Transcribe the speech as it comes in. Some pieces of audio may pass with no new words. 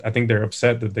I think they're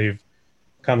upset that they've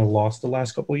kind of lost the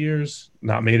last couple of years,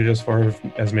 not made it as far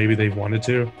as maybe they've wanted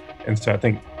to. And so I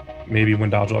think maybe when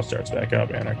dodgeball starts back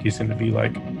up, Anarchy's going to be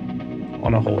like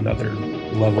on a whole nother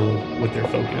level with their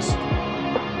focus.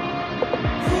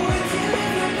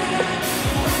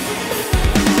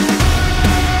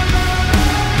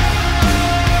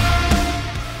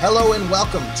 Hello and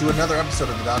welcome to another episode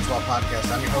of the Dodgeball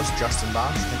Podcast. I'm your host, Justin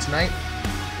Bosch, and tonight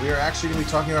we are actually going to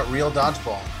be talking about real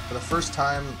dodgeball. For the first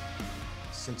time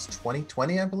since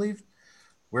 2020, I believe,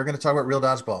 we're going to talk about real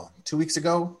dodgeball. 2 weeks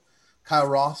ago, Kyle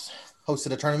Roth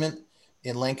hosted a tournament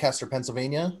in Lancaster,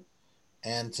 Pennsylvania,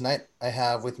 and tonight I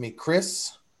have with me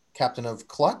Kris, captain of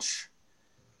Clutch,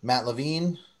 Matt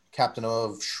Levine, captain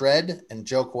of Shred, and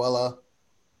Joe Colella,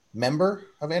 member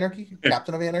of Anarchy,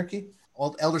 captain of Anarchy.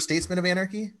 Old elder statesman of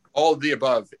Anarchy? All of the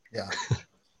above. Yeah.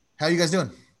 How are you guys doing?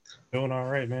 Doing all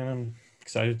right, man. I'm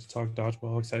excited to talk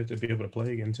dodgeball, excited to be able to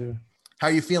play again, too. How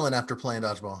are you feeling after playing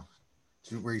dodgeball?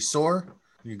 Were you sore?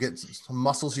 You get some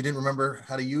muscles you didn't remember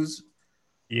how to use?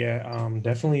 Yeah,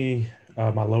 definitely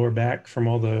my lower back from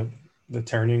all the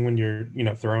turning when you're,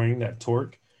 throwing that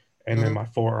torque. And then my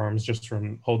forearms just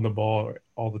from holding the ball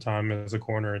all the time as a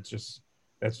corner. It's just,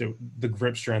 the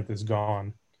grip strength is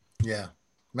gone. Yeah.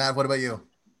 Matt, what about you?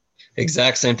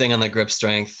 Exact same thing on the grip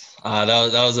strength.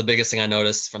 That was the biggest thing I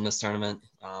noticed from this tournament.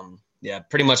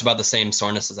 Pretty much about the same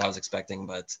soreness as I was expecting,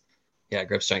 but yeah,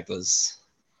 grip strength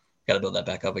got to build that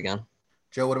back up again.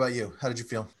 Joe, what about you? How did you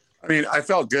feel? I mean, I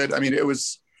felt good. I mean,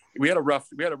 we had a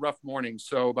rough morning.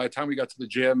 So by the time we got to the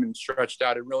gym and stretched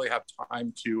out, I didn't really have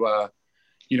time to,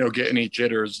 get any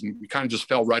jitters, and we kind of just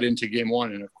fell right into game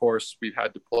one. And of course we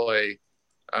had to play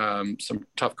some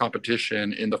tough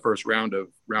competition in the first round of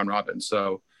round robin.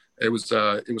 So it was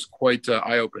quite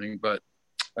eye-opening, but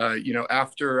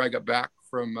after I got back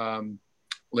from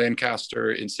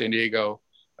Lancaster in San Diego,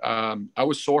 I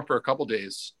was sore for a couple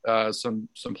days. Some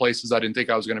places I didn't think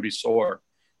I was going to be sore.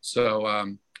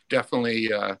 So definitely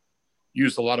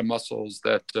used a lot of muscles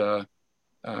that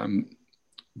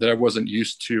I wasn't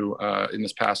used to in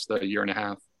this past year and a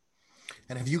half.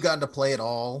 And have you gotten to play at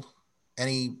all?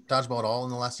 Any dodgeball at all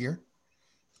in the last year?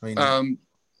 I mean,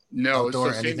 no. So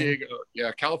San Diego,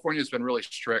 California has been really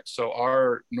strict. So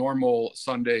our normal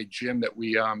Sunday gym that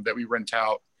we rent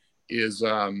out has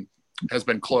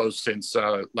been closed since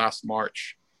last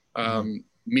March.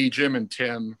 Me, Jim, and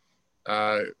Tim,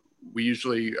 we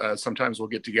usually sometimes we'll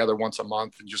get together once a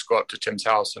month and just go up to Tim's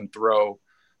house and throw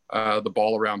the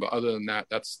ball around. But other than that,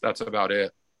 that's about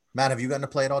it. Matt, have you gotten to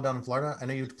play it all down in Florida? I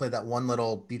know you played that one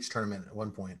little beach tournament at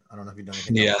one point. I don't know if you've done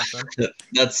anything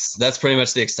else. That's pretty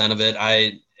much the extent of it.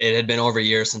 It had been over a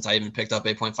year since I even picked up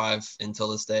 8.5 until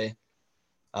this day.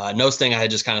 No sting, I had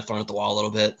just kind of thrown at the wall a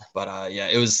little bit, but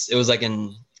it was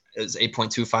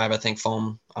 8.25, I think,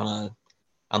 foam on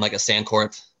like a sand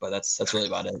court, but that's really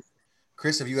about it.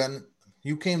 Kris, did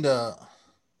you came to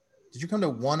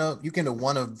one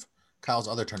of Kyle's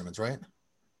other tournaments, right?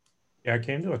 Yeah, I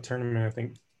came to a tournament, I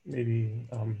think, maybe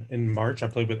in March. I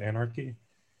played with Anarchy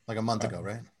like a month ago,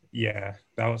 right? Yeah,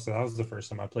 that was the first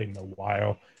time I played in a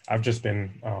while. I've just been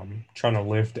trying to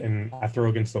lift, and I throw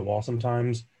against the wall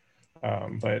sometimes,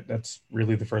 but that's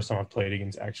really the first time I've played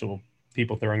against actual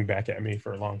people throwing back at me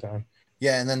for a long time.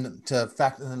 Yeah, and then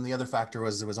the other factor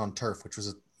was it was on turf, which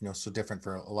was so different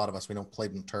for a lot of us. We don't play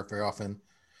in turf very often.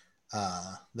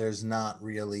 There's not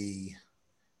really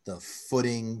the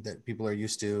footing that people are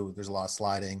used to. There's a lot of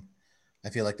sliding. I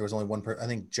feel like there was only one person. I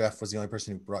think Jeff was the only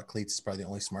person who brought cleats. He's probably the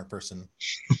only smart person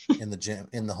in the gym,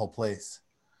 in the whole place.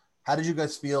 How did you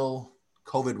guys feel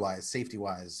COVID-wise,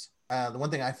 safety-wise? The one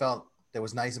thing I felt that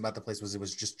was nice about the place was it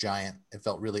was just giant. It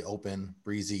felt really open,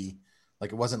 breezy.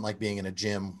 Like it wasn't like being in a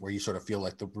gym where you sort of feel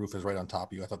like the roof is right on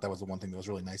top of you. I thought that was the one thing that was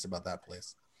really nice about that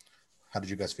place. How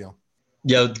did you guys feel?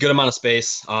 Yeah, good amount of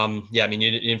space. I mean, you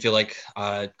didn't feel like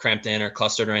cramped in or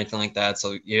clustered or anything like that.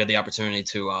 So you had the opportunity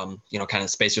to, kind of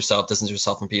space yourself, distance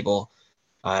yourself from people.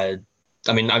 Not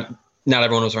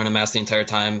everyone was wearing a mask the entire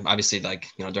time. Obviously,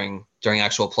 during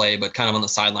actual play, but kind of on the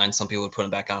sidelines, some people would put them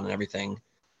back on and everything.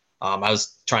 I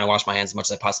was trying to wash my hands as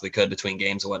much as I possibly could between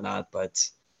games and whatnot. But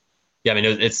yeah, I mean,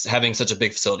 it's having such a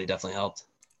big facility definitely helped.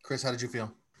 Kris, how did you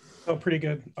feel? Oh, pretty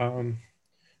good.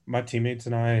 My teammates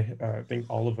and I think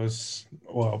all of us,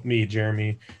 well, me,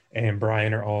 Jeremy, and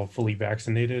Brian are all fully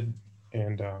vaccinated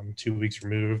and 2 weeks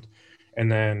removed. And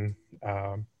then,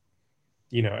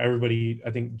 everybody, I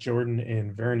think Jordan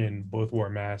and Vernon both wore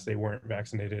masks. They weren't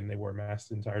vaccinated and they wore masks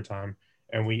the entire time.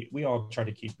 And we all try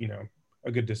to keep,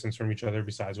 a good distance from each other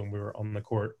besides when we were on the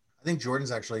court. I think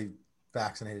Jordan's actually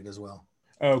vaccinated as well.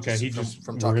 Oh, okay. He just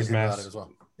from talking to him about it as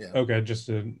well. Yeah. Okay. Just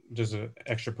a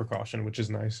extra precaution, which is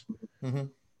nice. Mm-hmm.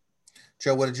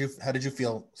 Joe, how did you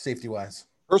feel safety wise?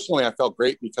 Personally, I felt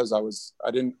great because I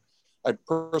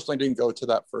personally didn't go to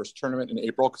that first tournament in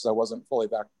April because I wasn't fully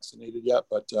vaccinated yet,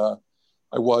 but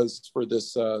I was for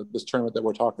this tournament that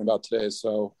we're talking about today.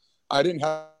 So I didn't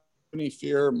have any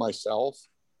fear myself,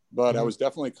 but I was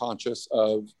definitely conscious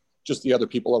of just the other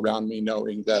people around me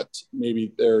knowing that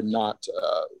maybe they're not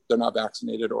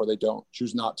vaccinated or they don't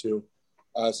choose not to.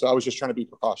 So I was just trying to be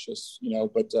precautious,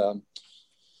 but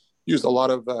used a lot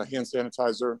of hand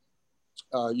sanitizer.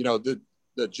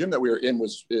 The gym that we were in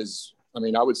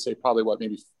I would say probably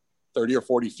maybe 30 or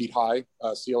 40 feet high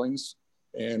ceilings.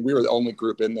 And we were the only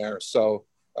group in there. So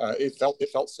it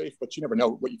felt safe, but you never know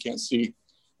what you can't see.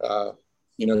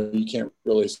 You can't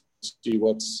really see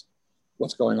what's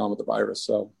going on with the virus.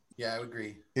 So yeah, I would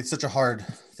agree. It's such a hard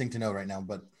thing to know right now,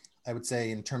 but I would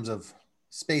say in terms of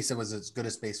space, it was as good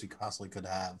a space we possibly could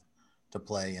have to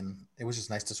play. And it was just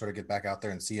nice to sort of get back out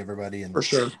there and see everybody. And for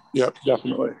sure. Yep,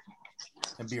 definitely.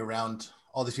 And be around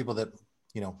all these people that,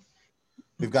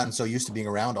 we've gotten so used to being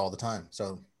around all the time.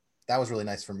 So that was really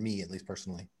nice for me, at least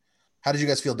personally. How did you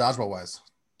guys feel dodgeball wise?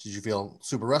 Did you feel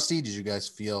super rusty? Did you guys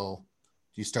feel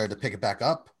you started to pick it back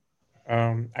up?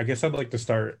 I guess I'd like to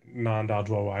start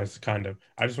non-dodgeball wise, kind of.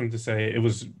 I just wanted to say it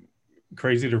was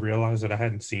crazy to realize that I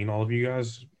hadn't seen all of you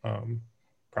guys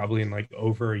probably in like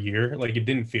over a year. Like it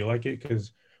didn't feel like it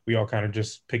because we all kind of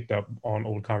just picked up on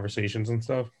old conversations and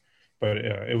stuff. But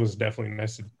it was definitely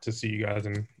nice to see you guys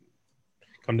and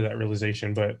come to that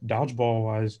realization. But dodgeball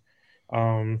wise,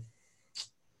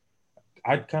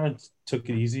 I kind of took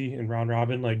it easy in round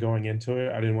robin, like going into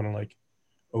it. I didn't want to like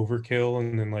overkill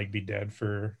and then like be dead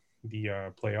for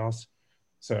the playoffs.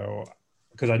 So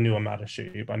because I knew I'm out of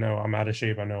shape. I know I'm out of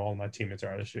shape. I know all my teammates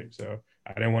are out of shape. So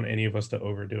I didn't want any of us to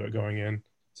overdo it going in.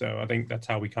 So I think that's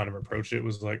how we kind of approached it. It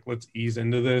was like, let's ease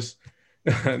into this,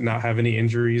 not have any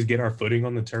injuries, get our footing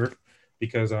on the turf.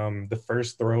 Because the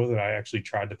first throw that I actually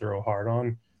tried to throw hard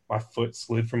on, my foot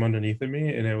slid from underneath of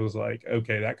me. And it was like,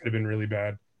 okay, that could have been really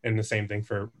bad. And the same thing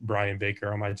for Brian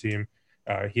Baker on my team.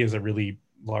 He has a really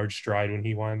large stride when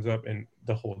he winds up, and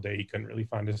the whole day he couldn't really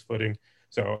find his footing.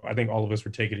 So I think all of us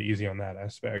were taking it easy on that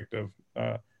aspect of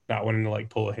not wanting to like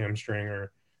pull a hamstring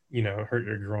or, hurt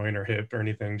your groin or hip or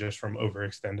anything just from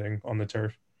overextending on the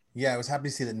turf. Yeah, I was happy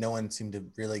to see that no one seemed to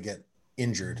really get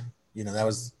injured. That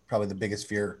was probably the biggest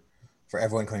fear for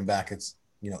everyone coming back. It's,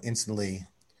 instantly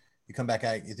you come back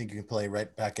out, you think you can play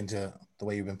right back into the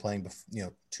way you've been playing,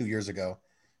 2 years ago,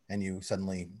 and you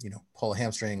suddenly, pull a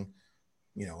hamstring,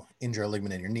 injure a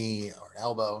ligament in your knee or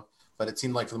elbow. But it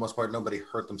seemed like for the most part, nobody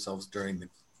hurt themselves during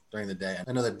the day.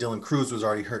 I know that Dylan Cruz was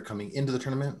already hurt coming into the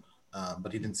tournament,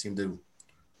 but he didn't seem to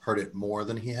hurt it more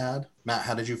than he had. Matt,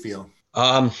 how did you feel?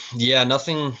 Yeah,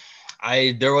 nothing.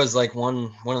 There was like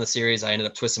one of the series I ended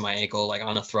up twisting my ankle like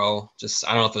on a throw. Just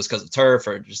I don't know if it was because of turf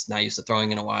or just not used to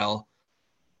throwing in a while.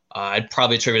 I'd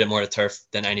probably attribute it more to turf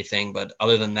than anything, but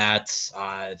other than that,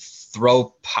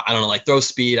 throw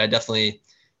speed.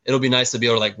 It'll be nice to be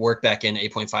able to like work back in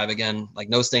 8.5 again. Like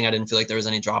no sting, I didn't feel like there was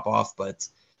any drop off, but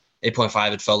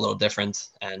 8.5 it felt a little different,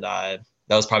 and that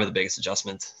was probably the biggest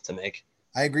adjustment to make.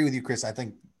 I agree with you, Kris. I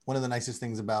think one of the nicest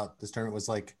things about this tournament was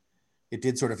like it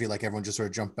did sort of feel like everyone just sort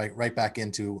of jumped right back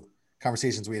into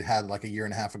conversations we had like a year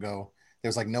and a half ago. There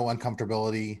was like no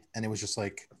uncomfortability, and it was just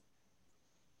like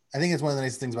I think it's one of the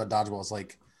nicest things about dodgeball is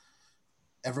like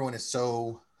everyone is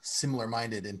so similar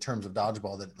minded in terms of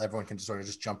dodgeball that everyone can just sort of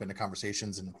just jump into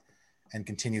conversations and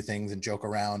continue things and joke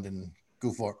around and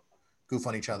goof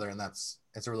on each other. And it's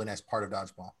a really nice part of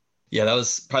dodgeball. Yeah, that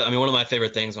was probably, one of my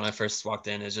favorite things when I first walked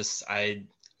in is just, I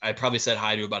probably said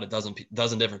hi to about a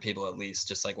dozen different people at least,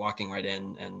 just like walking right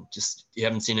in, and just, you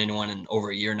haven't seen anyone in over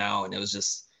a year now. And it was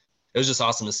just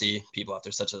awesome to see people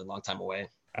after such a long time away.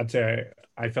 I'd say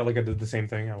I felt like I did the same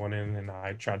thing. I went in and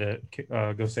I tried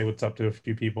to go say what's up to a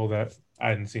few people that I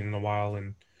hadn't seen in a while.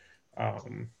 And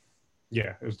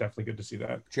yeah, it was definitely good to see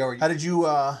that. Joe, how did you,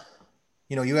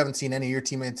 you haven't seen any of your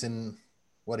teammates in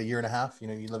a year and a half, you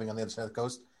living on the other side of the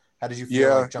coast. How did you feel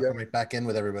like jumping right back in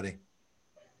with everybody?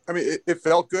 I mean, it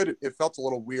felt good. It felt a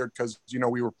little weird because,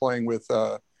 we were playing with,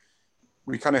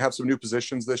 we kind of have some new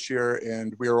positions this year,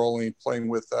 and we were only playing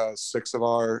with 6 of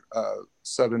our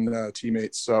 7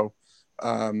 teammates. So,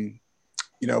 but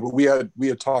we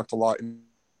had talked a lot in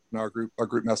our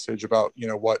group message about,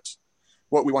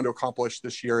 what we want to accomplish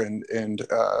this year and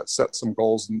set some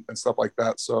goals and stuff like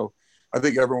that. So I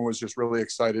think everyone was just really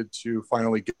excited to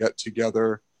finally get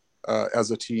together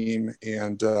as a team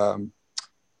and go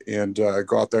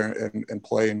out there and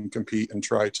play and compete and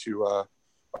try to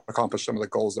accomplish some of the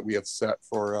goals that we have set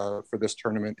for this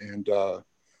tournament and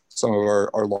some of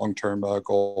our long-term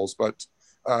goals. But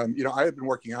I had been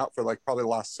working out for like probably the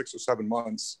last 6 or 7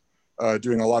 months,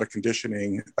 doing a lot of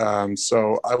conditioning.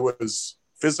 So I was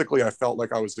physically, I felt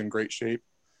like I was in great shape.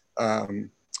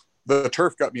 The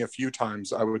turf got me a few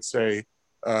times, I would say.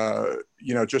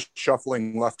 Just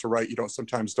shuffling left to right,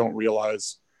 sometimes don't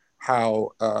realize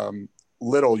how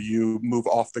little you move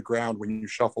off the ground when you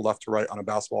shuffle left to right on a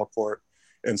basketball court.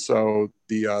 And so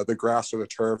the grass or the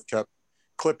turf kept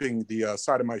clipping the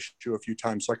side of my shoe a few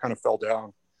times, so I kind of fell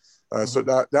down. So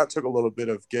that took a little bit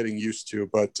of getting used to,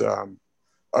 but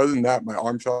other than that, my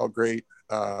arm felt great.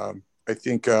 I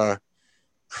think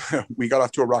we got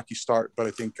off to a rocky start, but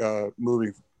I think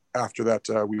moving after that,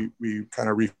 we kind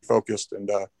of refocused and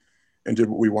did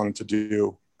what we wanted to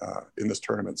do in this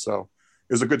tournament. So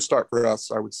it was a good start for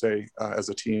us, I would say, as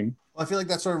a team. Well, I feel like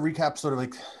that sort of recaps sort of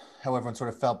like how everyone sort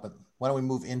of felt, but why don't we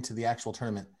move into the actual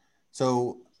tournament?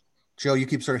 So, Joe, you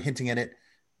keep sort of hinting at it.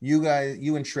 You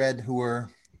and Shred, who were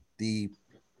I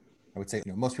would say,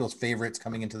 most people's favorites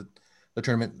coming into the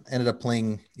tournament, ended up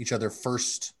playing each other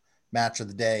first match of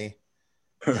the day.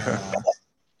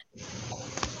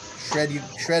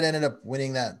 Shred ended up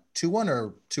winning that 2-1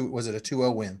 or was it a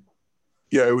 2-0 win?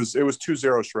 Yeah, it was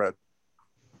 2-0 Shred.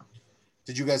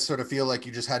 Did you guys sort of feel like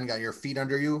you just hadn't got your feet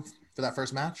under you for that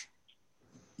first match?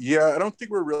 Yeah, I don't think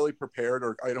we're really prepared,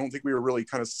 or I don't think we were really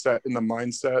kind of set in the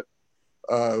mindset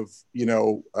of,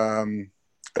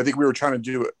 I think we were trying to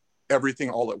do everything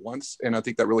all at once, and I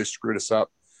think that really screwed us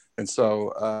up. And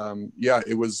so,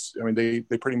 it was, they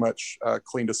pretty much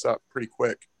cleaned us up pretty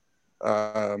quick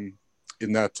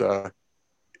in that,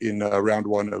 in round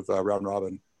one of round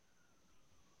robin.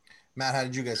 Matt, how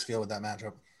did you guys feel with that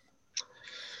matchup?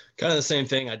 Kind of the same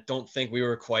thing. I don't think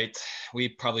we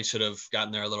probably should have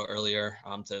gotten there a little earlier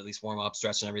to at least warm up,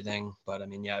 stretch and everything. But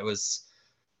it was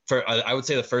I would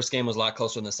say the first game was a lot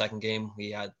closer than the second game.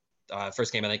 We had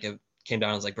first game, I think it came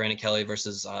down as like Brandon Kelly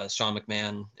versus Sean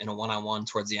McMahon in a 1-on-1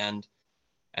 towards the end.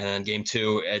 And then game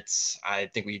 2, I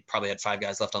think we probably had 5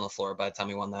 guys left on the floor by the time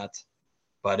we won that.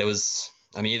 But it was,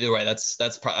 either way, that's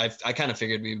probably, I kind of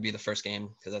figured we would be the first game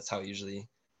because that's how it usually,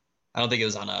 I don't think it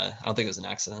was an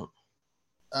accident.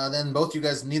 Then neither of you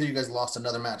guys lost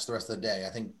another match the rest of the day. I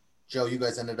think, Joe, you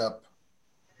guys ended up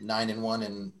 9-1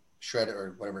 and Shred,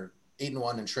 or whatever,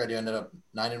 8-1, and Shred, you ended up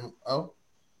 9-0.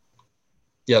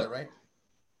 Yep. Is that right?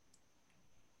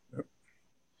 Yep.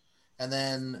 And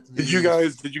then did you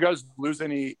guys lose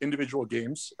any individual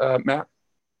games, Matt?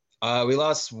 We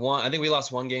lost one. I think we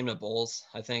lost one game to Bulls,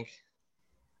 I think.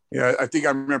 Yeah, I think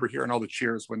I remember hearing all the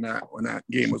cheers when that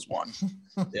game was won.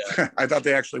 Yeah. I thought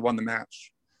they actually won the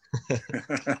match.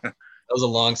 That was a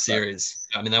long series.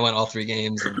 That went all 3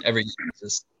 games, and every game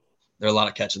just there were a lot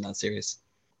of catch in that series.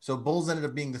 So Bulls ended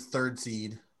up being the 3rd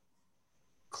seed.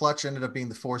 Clutch ended up being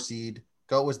the 4 seed.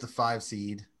 Goat was the 5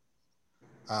 seed.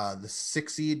 The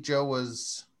 6 seed, Joe,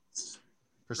 was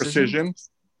Precision.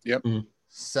 Yep. Mm-hmm.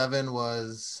 7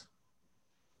 was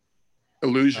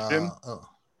Illusion.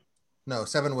 No,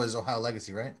 7 was Ohio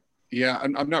Legacy, right? Yeah,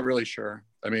 I'm not really sure.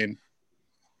 I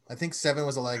think 7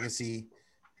 was a Legacy,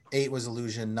 8 was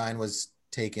Illusion, 9 was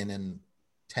Taken, and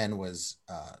 10 was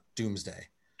Doomsday.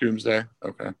 Doomsday,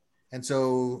 okay. And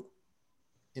so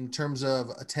in terms of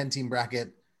a 10-team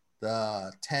bracket,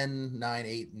 the 10, 9,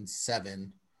 8, and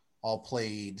 7 all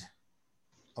played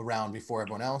a round before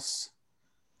everyone else.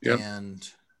 Yep. And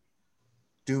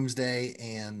Doomsday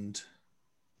and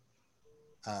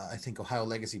I think Ohio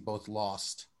Legacy both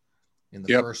lost in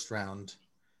the first round,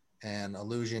 and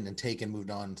Illusion and Taken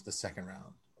moved on to the second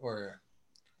round or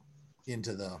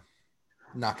into the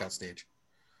knockout stage.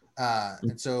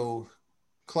 And so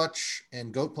Clutch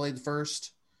and Goat played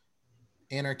first.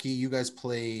 Anarchy, you guys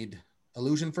played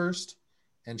Illusion first,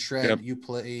 and Shred, you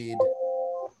played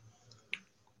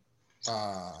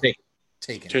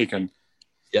Taken.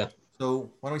 Yeah.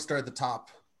 So why don't we start at the top?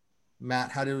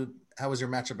 Matt, how was your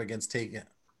matchup against Taken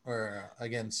or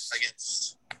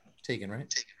against Taken,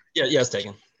 right? Yeah, it's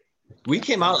Taken. We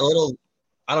came out a little,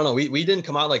 I don't know, we didn't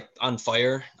come out like on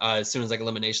fire as soon as like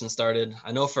elimination started.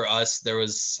 I know for us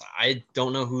I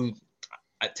don't know who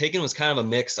Taken was kind of a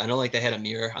mix. I know like they had a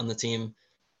mirror on the team.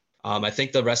 I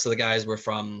think the rest of the guys were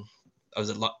from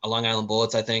Long Island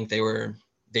Bullets. I think they're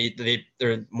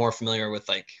more familiar with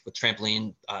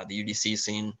trampoline, the UDC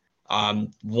scene.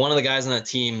 One of the guys on that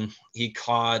team, he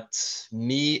caught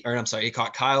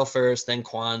Kyle first, then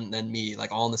Quan, then me,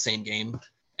 like all in the same game.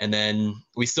 And then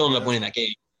we still ended up winning that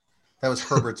game. That was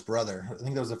Herbert's brother. I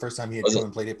think that was the first time he had come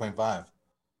and played 8.5.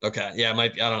 Okay. Yeah, it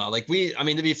might be. I don't know. Like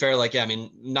to be fair,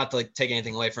 not to take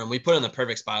anything away from him, we put in the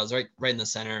perfect spot. It was right in the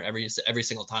center every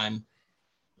single time.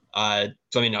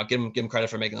 So I mean, I'll give him credit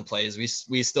for making the plays. We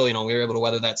still, we were able to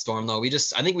weather that storm though.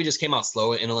 I think we just came out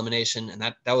slow in elimination, and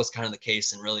that was kind of the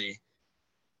case in really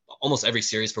almost every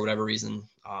series for whatever reason.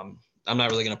 I'm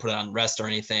not really going to put it on rest or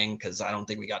anything because I don't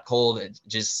think we got cold.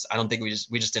 I don't think we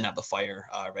just didn't have the fire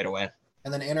right away.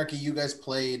 And then Anarchy, you guys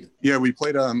played. Yeah, we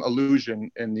played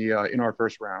Illusion in our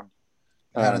first round.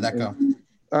 How did that go?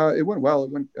 It went well.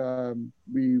 It went.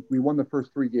 We won the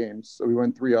first 3 games, so we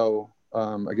went 3-0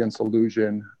 against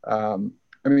Illusion. I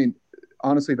mean,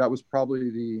 honestly, that was probably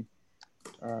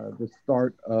the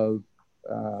start of.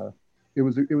 It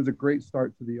was a great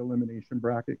start to the elimination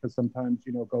bracket because sometimes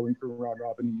going through round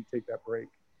robin you take that break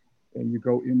and you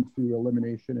go into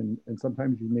elimination and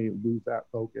sometimes you may lose that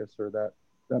focus or that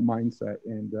mindset,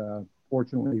 and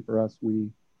fortunately for us we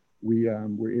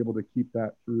were able to keep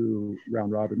that through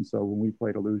round robin. So when we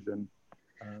played Illusion,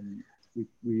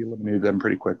 we eliminated them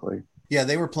pretty quickly. Yeah,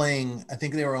 they were playing. I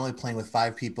think they were only playing with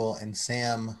 5 people, and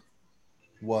Sam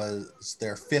was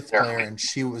their 5th player, and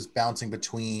she was bouncing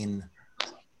between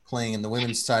playing in the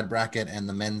women's side bracket and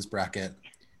the men's bracket.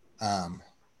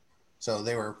 So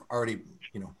they were already,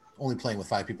 only playing with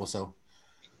 5 people. So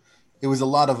it was a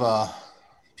lot of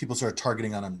people sort of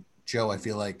targeting on Joe, I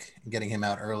feel like, getting him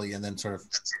out early and then sort of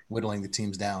whittling the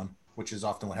teams down, which is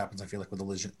often what happens, I feel like, with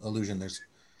Illusion. There's,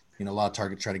 a lot of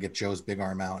targets try to get Joe's big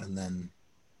arm out and then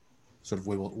sort of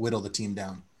whittle the team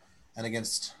down. And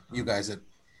against you guys, it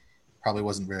probably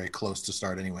wasn't very close to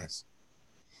start anyways.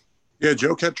 Yeah,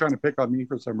 Joe kept trying to pick on me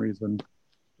for some reason.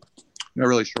 Not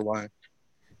really sure why.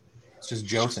 It's just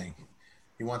Joe thing.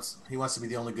 He wants to be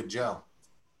the only good Joe.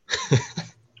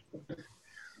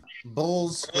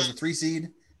 Bulls was a 3 seed,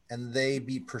 and they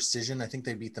beat Precision. I think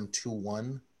they beat them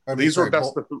 2-1. These were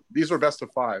best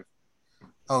of 5.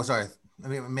 Oh, sorry. I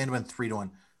mean, it may have been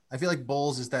 3-1. I feel like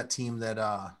Bulls is that team that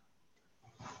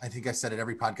I think I said it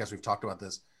every podcast we've talked about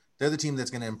this. They're the team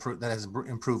that's going to improve, that has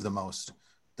improved the most.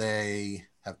 They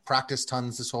have practiced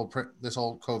tons this whole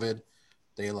COVID.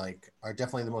 They are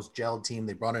definitely the most gelled team.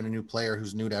 They brought in a new player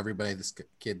who's new to everybody. This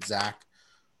kid Zach,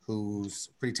 who's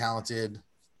pretty talented,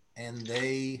 and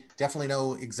they definitely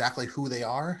know exactly who they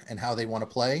are and how they want to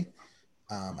play.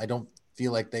 I don't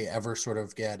feel like they ever sort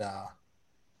of get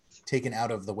taken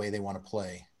out of the way they want to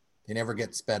play. They never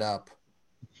get sped up.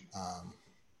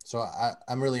 So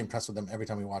I'm really impressed with them every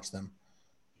time we watch them.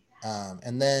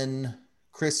 And then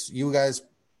Kris,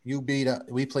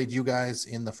 we played you guys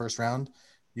in the first round.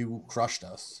 You crushed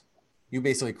us. You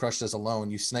basically crushed us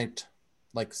alone. You sniped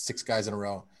like 6 guys in a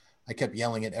row. I kept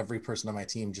yelling at every person on my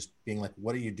team, just being like,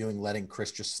 what are you doing letting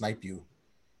Kris just snipe you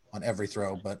on every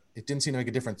throw? But it didn't seem to make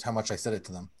a difference how much I said it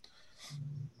to them.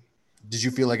 Did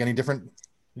you feel like any different?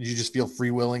 Did you just feel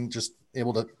free-willing, just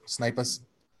able to snipe us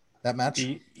that match?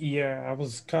 Yeah, I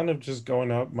was kind of just going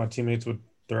up. My teammates would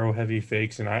throw heavy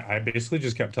fakes, and I basically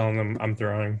just kept telling them I'm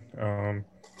throwing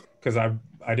because I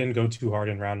didn't go too hard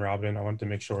in round robin. I wanted to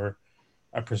make sure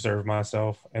I preserved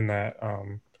myself, and that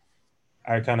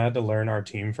I kind of had to learn our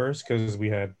team first because we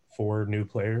had 4 new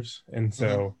players, and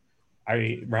so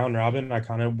round robin I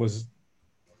kind of was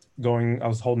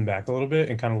holding back a little bit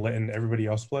and kind of letting everybody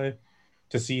else play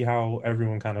to see how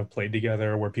everyone kind of played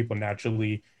together, where people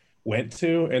naturally went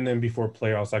to. And then before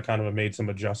playoffs, I kind of made some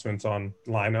adjustments on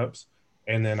lineups.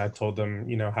 And then I told them,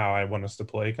 how I want us to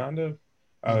play kind of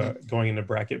going into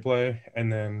bracket play. And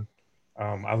then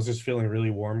I was just feeling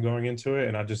really warm going into it.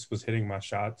 And I just was hitting my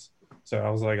shots. So I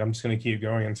was like, I'm just going to keep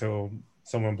going until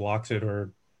someone blocks it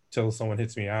or till someone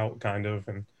hits me out kind of.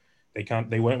 And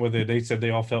they went with it. They said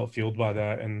they all felt fueled by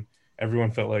that. And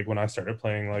everyone felt like when I started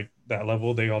playing like that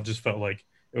level, they all just felt like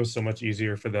it was so much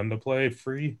easier for them to play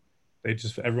free.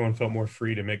 Everyone felt more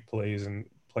free to make plays and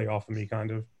play off of me kind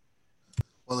of.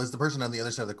 Well, as the person on the other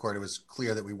side of the court, it was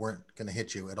clear that we weren't going to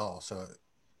hit you at all. So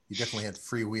you definitely had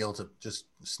free wheel to just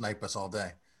snipe us all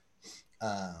day.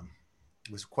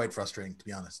 It was quite frustrating, to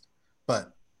be honest.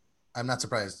 But I'm not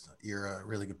surprised. You're a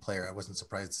really good player. I wasn't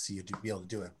surprised to see you be able to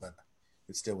do it, but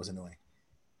it still was annoying.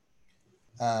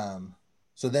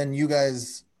 So then you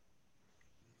guys,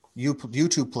 you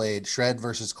 2 played Shred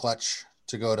versus Clutch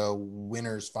to go to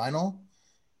winners final,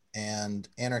 and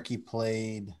Anarchy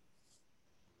played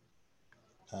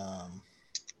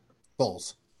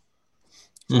Bulls.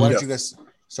 So why did you guys?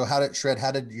 So how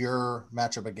did your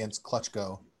matchup against Clutch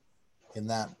go in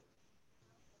that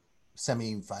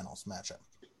semifinals matchup?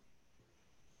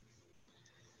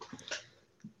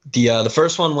 The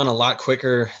first one went a lot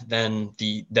quicker than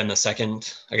the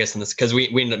second, I guess, in this, because we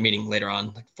ended up meeting later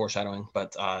on, like foreshadowing.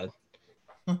 But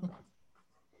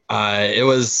it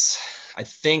was, I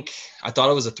thought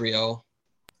it was a 3-0.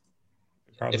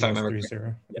 If I remember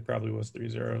 3-0. It probably was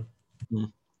 3-0.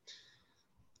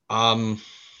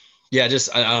 Yeah,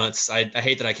 just I don't know. I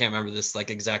hate that I can't remember this like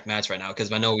exact match right now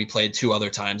because I know we played two other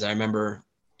times. I remember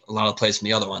a lot of plays from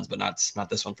the other ones, but not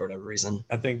this one for whatever reason.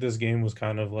 I think this game was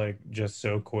kind of like just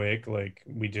so quick. Like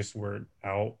we just were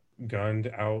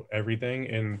outgunned, out everything,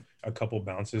 and a couple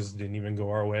bounces didn't even go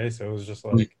our way. So it was just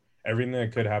like everything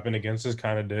that could happen against us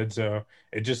kind of did. So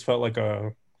it just felt like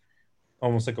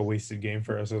almost like a wasted game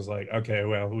for us. It was like, okay,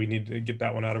 well, we need to get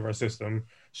that one out of our system.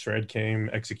 Shred came,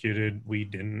 executed, we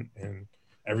didn't, and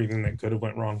everything that could have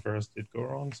went wrong for us did go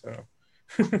wrong. So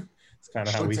it's kind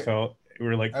of how we felt. We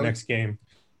were like, next game.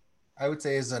 I would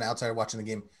say as an outsider watching the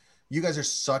game, you guys are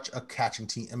such a catching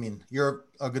team. I mean, you're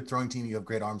a good throwing team. You have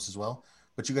great arms as well,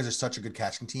 but you guys are such a good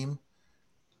catching team.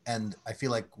 And I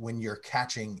feel like when you're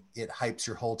catching, it hypes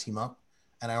your whole team up.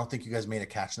 And I don't think you guys made a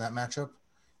catch in that matchup.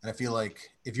 And I feel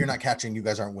like if you're not catching, you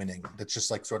guys aren't winning. That's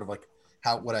just like sort of like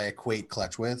what I equate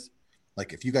clutch with.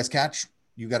 Like if you guys catch,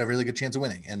 you got a really good chance of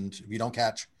winning. And if you don't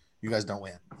catch, you guys don't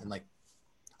win. And like,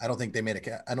 I don't think I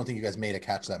don't think you guys made a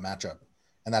catch that matchup.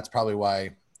 And that's probably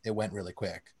why it went really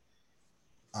quick.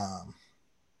 I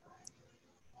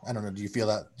don't know. Do you feel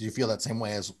that same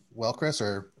way as well, Kris,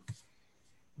 or?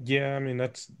 Yeah, I mean,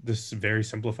 that's this very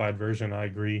simplified version. I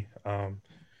agree.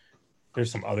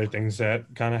 There's some other things that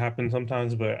kind of happen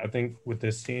sometimes, but I think with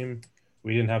this team,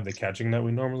 we didn't have the catching that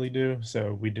we normally do.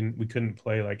 So we couldn't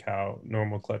play like how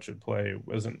normal clutch would play. It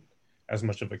wasn't as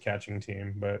much of a catching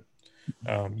team, but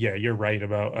yeah, you're right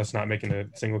about us not making a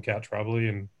single catch probably.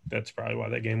 And that's probably why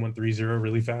that game went 3-0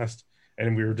 really fast.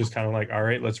 And we were just kind of like, all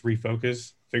right, let's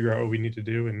refocus, figure out what we need to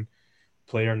do, and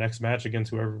play our next match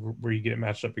against whoever we get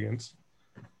matched up against.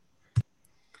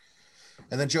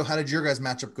 And then Joe, how did your guys'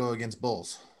 matchup go against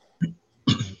Bulls?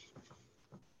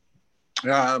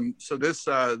 So this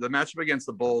the matchup against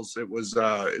the Bulls, it was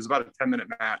about a 10-minute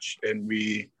match, and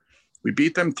we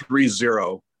beat them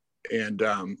 3-0. And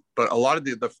but a lot of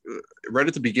the right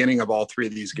at the beginning of all three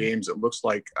of these games, it looks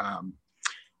like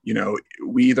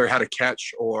we either had a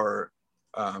catch or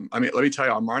I mean, let me tell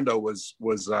you, Armando was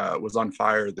on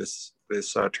fire this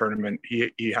tournament.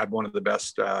 He had one of the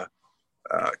best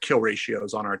kill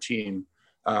ratios on our team,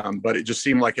 but it just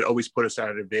seemed like it always put us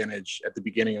at an advantage at the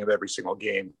beginning of every single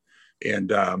game.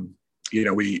 And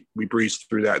we breezed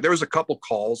through that. There was a couple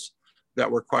calls that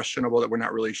were questionable that we're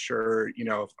not really sure.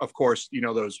 Of course,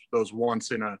 those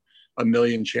once in a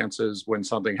million chances when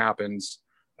something happens,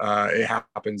 it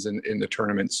happens in the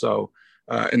tournament. So,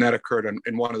 and that occurred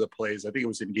in one of the plays. I think it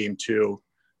was in game 2,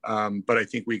 but I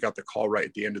think we got the call right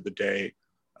at the end of the day.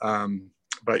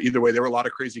 But either way, there were a lot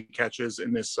of crazy catches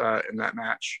in that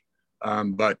match.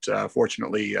 But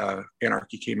fortunately,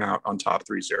 Anarchy came out on top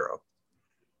 3-0.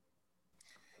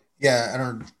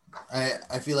 Yeah,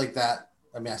 I feel like that.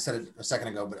 I mean, I said it a second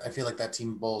ago, but I feel like that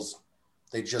team Bulls,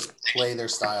 they just play their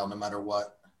style no matter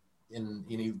what.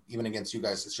 Even against you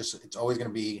guys, it's always going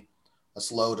to be a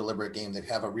slow, deliberate game. They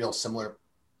have a real similar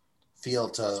feel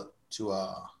to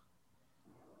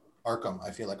Arkham.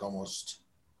 I feel like almost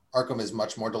Arkham is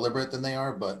much more deliberate than they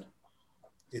are, but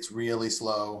it's really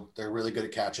slow. They're really good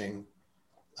at catching.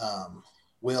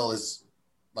 Will is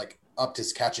like upped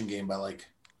his catching game by like.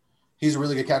 He's a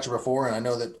really good catcher before, and I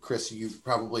know that, Kris, you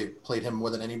probably played him more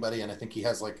than anybody, and I think he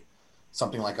has like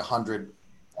something like 100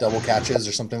 double catches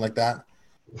or something like that.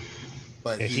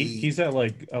 But yeah, he's at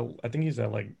like I think he's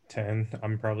at like 10.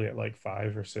 I'm probably at like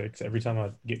 5 or 6. Every time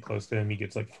I get close to him, he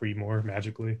gets like 3 more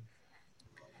magically.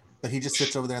 But he just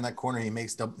sits over there in that corner. He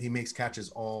makes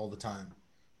catches all the time,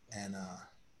 and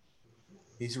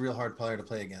he's a real hard player to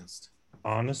play against.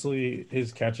 Honestly,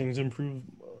 his catching's improved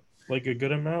like a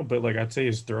good amount, but like I'd say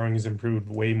his throwing has improved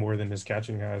way more than his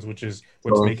catching has, which is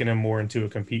what's making him more into a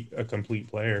complete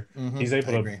player. Mm-hmm. He's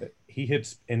able to he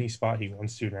hits any spot he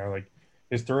wants to now. Like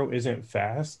his throw isn't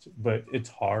fast, but it's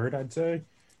hard, I'd say.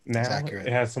 Now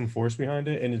it has some force behind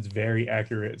it, and it's very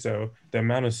accurate. So the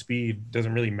amount of speed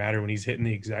doesn't really matter when he's hitting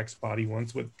the exact spot he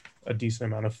wants with a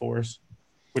decent amount of force,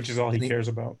 which is all he cares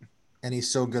about. And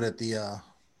he's so good at the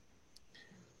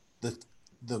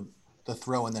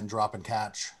throw and then drop and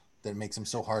catch that makes him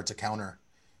so hard to counter,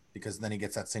 because then he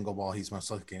gets that single ball. He's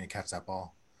most likely going to catch that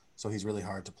ball. So he's really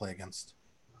hard to play against.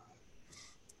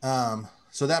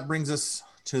 So that brings us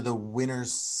to the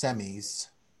winners semis.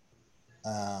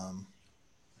 And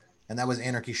that was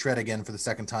Anarchy Shred again for the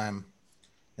second time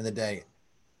in the day.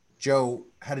 Joe,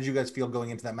 how did you guys feel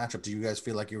going into that matchup? Did you guys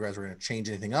feel like you guys were going to change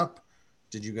anything up?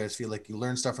 Did you guys feel like you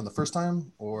learned stuff from the first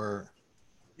time, or?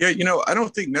 Yeah, I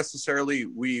don't think necessarily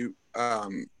we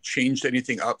changed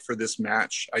anything up for this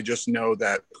match. I just know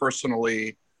that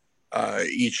personally,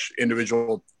 each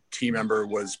individual team member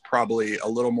was probably a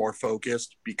little more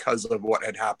focused because of what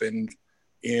had happened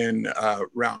in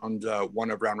round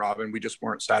one of round robin. We just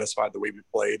weren't satisfied the way we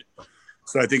played.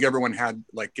 So I think everyone had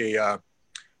like a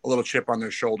little chip on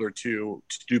their shoulder to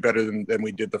do better than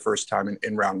we did the first time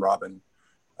in round robin.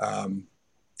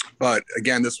 But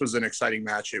again, this was an exciting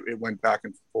match. It went back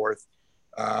and forth.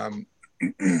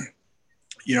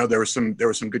 You know, there were some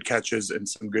good catches and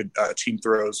some good team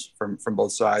throws from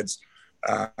both sides.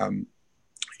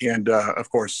 And of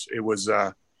course, it was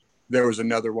there was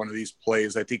another one of these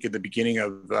plays. I think at the beginning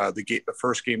of the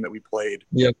first game that we played.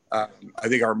 Yep. I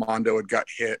think Armando had got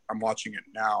hit. I'm watching it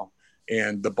now,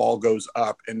 and the ball goes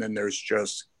up, and then there's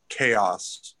just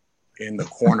chaos in the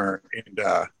corner. And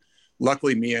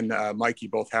luckily, me and Mikey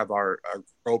both have our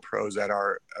GoPros at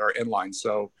our end line,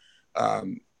 so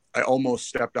I almost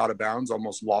stepped out of bounds,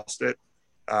 almost lost it.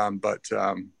 But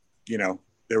you know,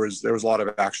 there was a lot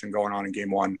of action going on in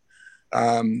game one.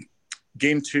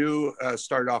 Game two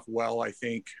started off well. I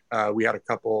think we had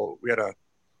a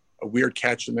weird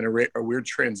catch and then a weird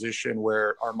transition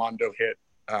where Armando hit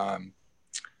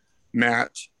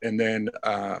Matt, and then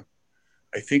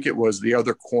I think it was the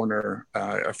other corner.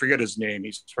 I forget his name.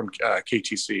 He's from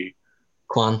KTC.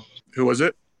 Quan. Who was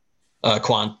it?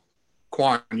 Quan.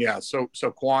 Quan, yeah. So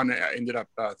Quan ended up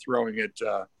throwing it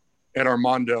at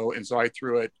Armando, and so I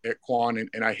threw it at Quan,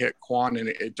 and I hit Quan, and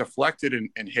it deflected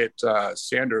and hit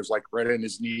Sanders like right in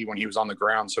his knee when he was on the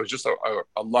ground. So it's just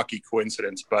a lucky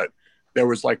coincidence, but there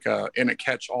was like a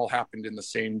catch all happened in the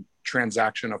same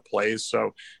transaction of plays.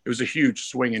 So it was a huge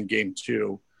swing in game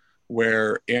two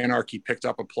where Anarchy picked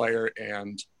up a player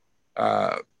and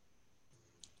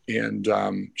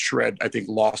Shred, I think,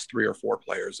 lost 3 or 4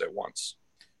 players at once.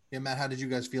 Yeah, Matt, how did you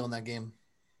guys feel in that game?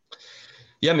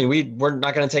 Yeah, I mean, we're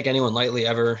not going to take anyone lightly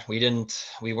ever. We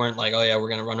weren't like, oh yeah, we're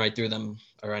going to run right through them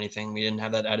or anything. We didn't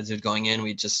have that attitude going in.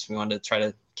 We wanted to try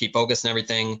to keep focused and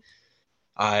everything.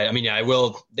 I mean, yeah,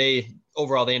 overall they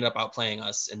ended up outplaying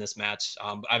us in this match.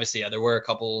 Obviously, yeah, there were a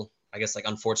couple, I guess, like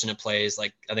unfortunate plays.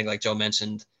 Like I think, like Joe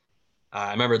mentioned,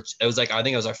 I remember it was like, I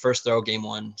think it was our first throw, game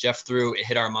one. Jeff threw, it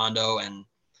hit Armando, and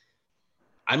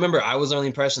I remember I was under the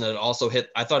impression that it also hit.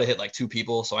 I thought it hit like 2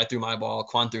 people, so I threw my ball.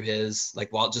 Quan threw his,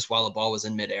 like while the ball was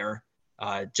in midair.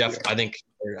 Jeff, I think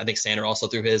Sander also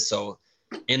threw his. So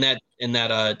in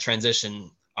that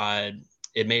transition,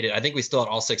 it made it. I think we still had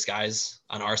all 6 guys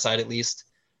on our side at least,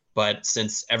 but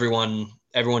since everyone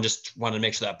just wanted to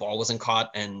make sure that ball wasn't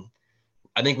caught, and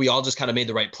I think we all just kind of made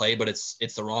the right play, but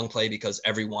it's the wrong play because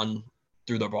everyone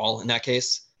threw the ball in that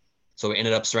case. So we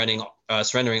ended up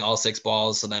surrendering all 6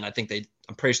 balls. So then I think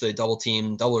I'm pretty sure they double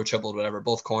or tripled, whatever,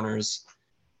 both corners.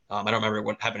 I don't remember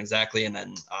what happened exactly. And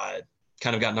then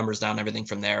kind of got numbers down and everything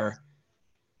from there.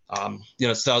 You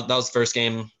know, so that was the first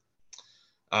game.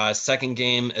 Second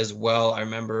game as well, I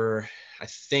remember,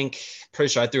 pretty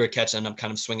sure I threw a catch and ended up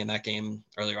kind of swinging that game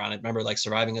earlier on. I remember like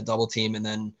surviving a double team, and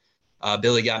then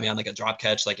Billy got me on like a drop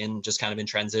catch, like in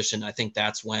transition. I think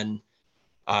that's when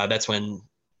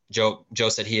Joe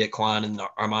said he hit Quan, and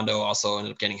Armando also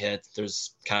ended up getting hit.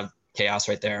 There's kind of chaos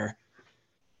right there.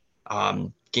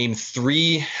 Game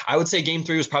 3, I would say game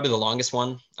 3 was probably the longest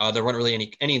one. There weren't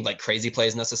really any like crazy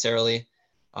plays necessarily.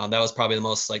 That was probably the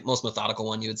most methodical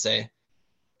one, you would say.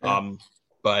 Yeah.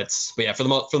 But yeah, for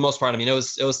the most part, I mean, it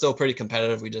was still pretty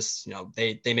competitive. We just, you know,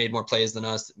 they made more plays than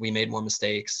us. We made more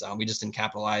mistakes. We just didn't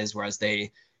capitalize. Whereas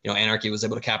Anarchy was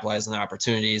able to capitalize on their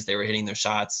opportunities. They were hitting their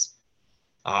shots.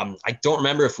 I don't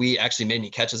remember if we actually made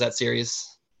any catches that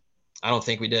series. I don't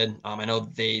think we did. I know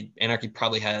Anarchy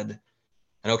probably had.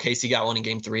 I know Casey got one in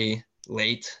game 3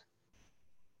 late,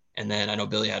 and then I know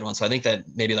Billy had one. So I think that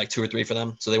maybe like 2 or 3 for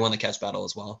them. So they won the catch battle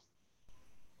as well.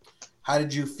 How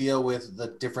did you feel with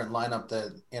the different lineup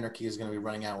that Anarchy is going to be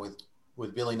running out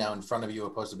with Billy now in front of you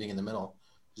opposed to being in the middle?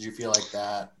 Did you feel like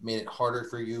that made it harder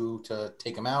for you to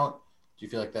take them out? Do you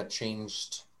feel like that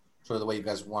changed sort of the way you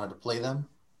guys wanted to play them?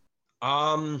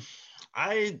 I'm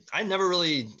never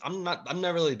really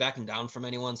backing down from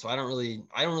anyone, so I don't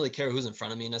really care who's in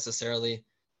front of me necessarily.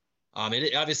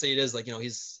 It obviously it is like, you know,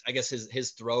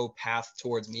 his throw path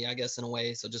towards me, I guess, in a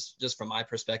way. So just from my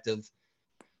perspective,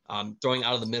 throwing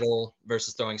out of the middle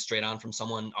versus throwing straight on from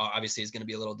someone obviously is going to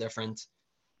be a little different.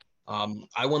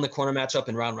 I won the corner matchup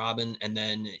in round robin, and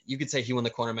then you could say he won the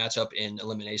corner matchup in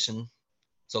elimination.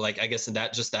 So like, I guess in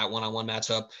that one-on-one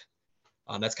matchup,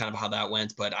 that's kind of how that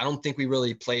went. But I don't think we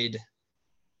really played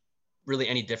really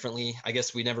any differently. I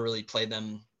guess we never really played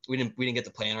them. We didn't get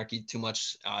to play Anarchy too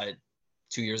much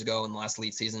 2 years ago in the last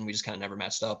elite season. We just kind of never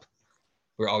matched up.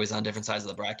 We were always on different sides of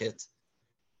the bracket.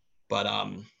 But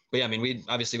yeah, I mean, we're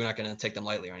not going to take them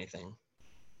lightly or anything.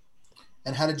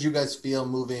 And how did you guys feel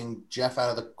moving Jeff out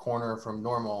of the corner from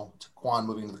normal to Quan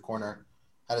moving to the corner?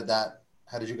 How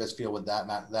How did you guys feel with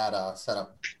that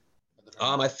setup?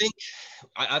 I think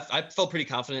I felt pretty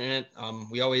confident in it.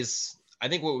 I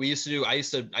think what we used to do, I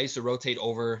used to rotate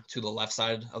over to the left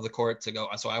side of the court to go.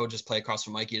 So I would just play across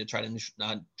from Mikey to try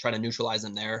to neutralize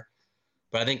him there.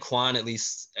 But I think Quan, at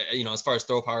least, as far as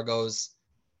throw power goes,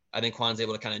 I think Quan's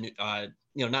able to kind of,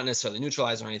 not necessarily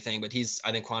neutralize or anything, but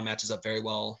I think Quan matches up very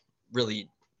well, really,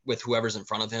 with whoever's in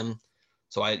front of him.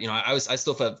 So I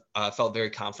still felt very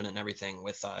confident in everything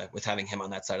with having him on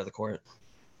that side of the court.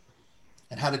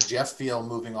 And how did Jeff feel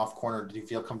moving off corner? Did he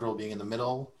feel comfortable being in the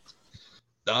middle?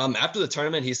 After the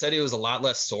tournament, he said he was a lot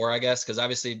less sore, I guess, because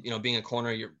obviously, being a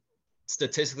corner,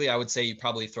 statistically, I would say you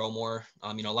probably throw more.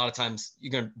 A lot of times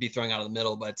you're going to be throwing out of the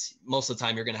middle, but most of the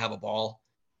time you're going to have a ball.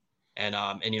 And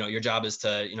your job is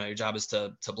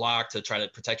to block, to try to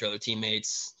protect your other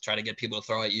teammates, try to get people to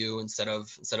throw at you instead of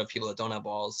people that don't have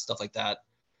balls, stuff like that.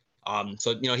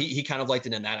 So he kind of liked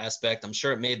it in that aspect. I'm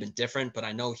sure it may have been different, but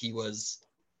I don't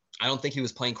think he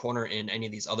was playing corner in any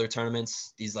of these other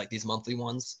tournaments, these monthly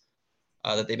ones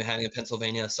that they've been having in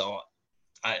Pennsylvania. So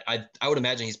I would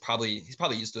imagine he's probably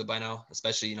used to it by now,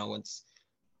 especially once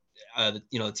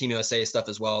the Team USA stuff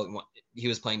as well. He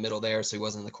was playing middle there, so he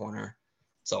wasn't in the corner.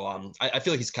 So I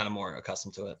feel like he's kind of more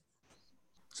accustomed to it.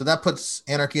 So that puts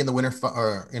Anarchy in the winner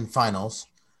or in finals.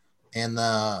 And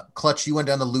the Clutch, you went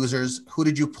down to losers. Who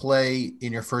did you play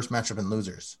in your first matchup in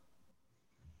losers?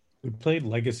 We played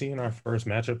Legacy in our first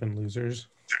matchup in losers.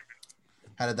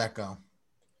 How did that go?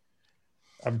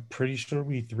 I'm pretty sure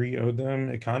we 3-0'd them.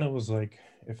 It kind of was like,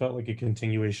 it felt like a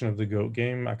continuation of the GOAT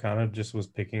game. I kind of just was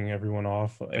picking everyone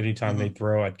off. Anytime they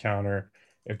throw, I'd counter.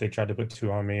 If they tried to put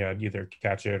 2 on me, I'd either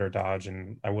catch it or dodge.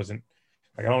 And I wasn't,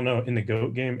 I don't know, in the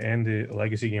GOAT game and the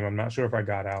Legacy game, I'm not sure if I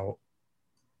got out.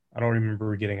 I don't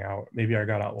remember getting out. Maybe I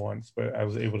got out once, but I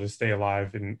was able to stay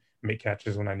alive and make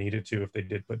catches when I needed to if they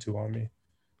did put 2 on me.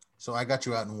 So I got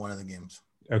you out in one of the games.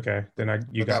 Okay, then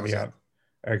you got me out.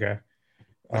 Okay.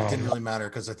 But it didn't really matter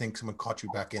because I think someone caught you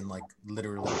back in like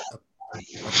literally like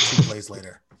 2 plays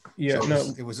later. Yeah,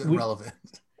 so it was irrelevant.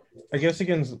 I guess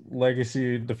against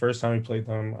Legacy, the first time we played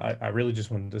them, I really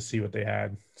just wanted to see what they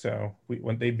had. So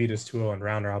when they beat us 2-0 in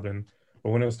round robin, but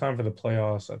when it was time for the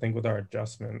playoffs, I think with our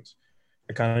adjustments,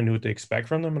 I kind of knew what to expect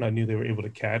from them, and I knew they were able to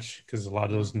catch because a lot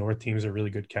of those North teams are really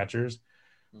good catchers.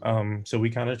 So we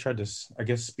kind of tried to, I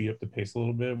guess, speed up the pace a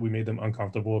little bit. We made them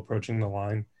uncomfortable approaching the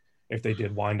line. If they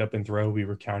did wind up and throw, we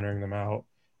were countering them out.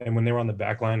 And when they were on the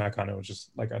back line, I kind of was just,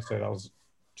 like I said, I was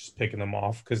just picking them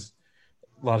off because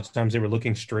a lot of times they were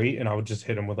looking straight and I would just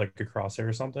hit them with like a crosshair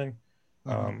or something.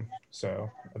 So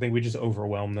I think we just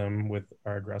overwhelmed them with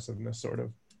our aggressiveness sort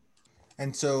of.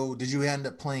 And so did you end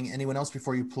up playing anyone else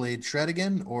before you played Shred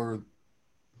again or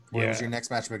was your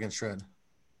next matchup against Shred?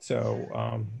 So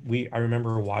I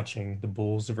remember watching the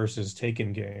Bulls versus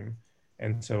Taken game.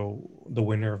 And so the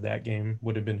winner of that game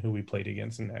would have been who we played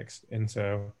against next. And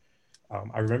so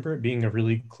I remember it being a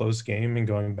really close game and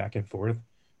going back and forth.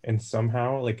 And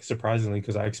somehow, like surprisingly,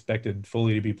 because I expected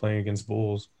fully to be playing against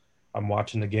Bulls, I'm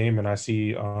watching the game and I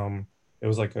see it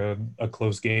was like a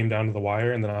close game down to the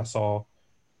wire. And then I saw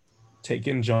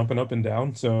Taken jumping up and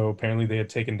down. So apparently they had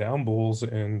taken down Bulls.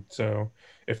 And so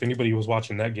if anybody was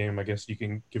watching that game, I guess you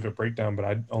can give a breakdown, but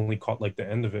I only caught like the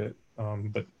end of it.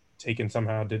 But Taken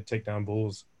somehow did take down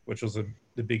Bulls, which was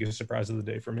the biggest surprise of the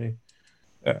day for me.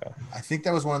 I think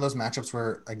that was one of those matchups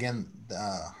where, again,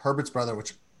 Herbert's brother,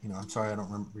 which, I'm sorry, I don't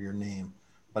remember your name,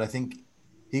 but I think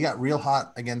he got real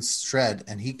hot against Shred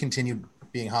and he continued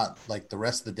being hot like the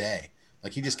rest of the day.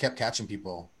 Like he just kept catching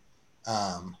people.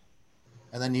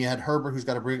 And then you had Herbert, who's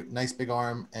got a nice big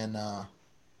arm, and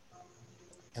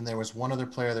there was one other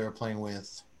player they were playing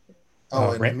with.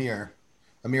 And Amir.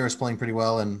 Amir was playing pretty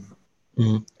well, and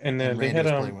and then they had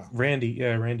Randy.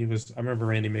 Yeah, Randy was. I remember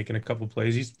Randy making a couple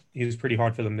plays. He was pretty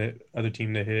hard for the other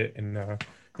team to hit, and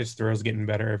his throws getting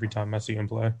better every time I see him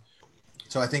play.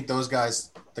 So I think those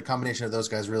guys, the combination of those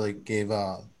guys, really gave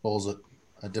Bulls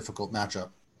a difficult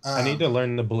matchup. I need to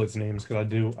learn the Bullets names because I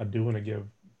do want to give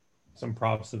some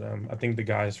props to them. I think the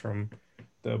guys from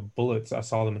the Bullets, I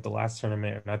saw them at the last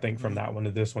tournament, and I think from that one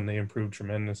to this one, they improved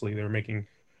tremendously. They were making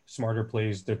smarter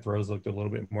plays. Their throws looked a little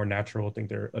bit more natural. I think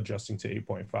they're adjusting to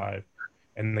 8.5.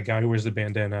 And the guy who wears the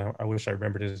bandana, I wish I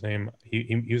remembered his name.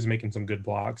 He was making some good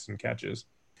blocks and catches.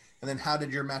 And then how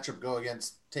did your matchup go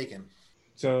against Taken?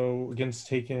 So against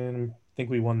Taken, I think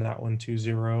we won that one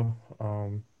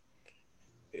 2-0.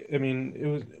 I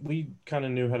mean, we kind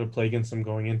of knew how to play against them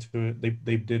going into it.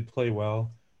 They did play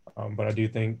well, but I do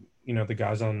think the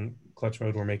guys on clutch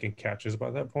mode were making catches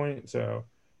by that point. So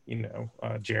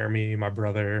Jeremy, my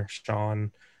brother,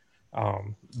 Sean,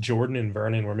 Jordan and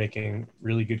Vernon were making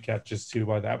really good catches too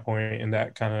by that point, and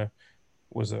that kind of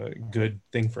was a good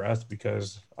thing for us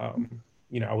because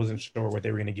I wasn't sure what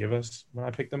they were going to give us when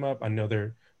I picked them up. I know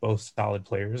they're both solid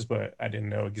players, but I didn't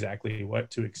know exactly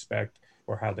what to expect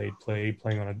or how they'd play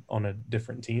playing on a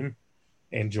different team.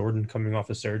 And Jordan coming off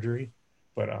of surgery,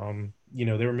 but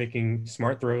they were making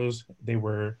smart throws. They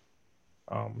were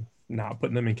not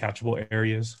putting them in catchable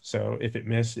areas. So if it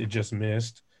missed, it just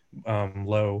missed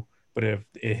low. But if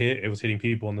it hit, it was hitting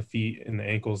people in the feet and the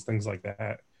ankles, things like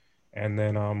that. And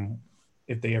then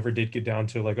if they ever did get down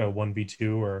to like a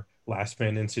 1v2 or last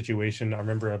man in situation, I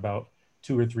remember about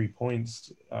 2 or 3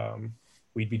 points,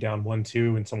 we'd be down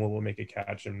 1-2 and someone will make a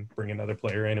catch and bring another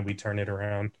player in and we turn it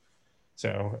around.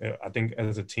 So I think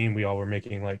as a team, we all were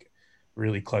making like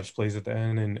really clutch plays at the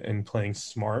end and playing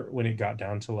smart when it got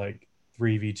down to like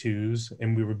 3v2s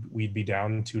and we'd be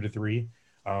down 2-3.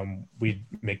 We'd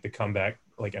make the comeback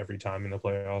like every time in the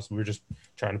playoffs. We were just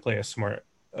trying to play as smart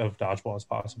of dodgeball as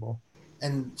possible.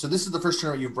 And so this is the first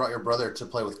tournament you've brought your brother to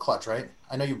play with Clutch, right?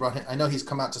 I know you brought him. I know he's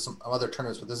come out to some other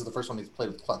tournaments, but this is the first one he's played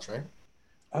with Clutch, right?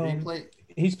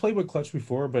 He's played with Clutch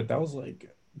before, but that was like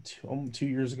 2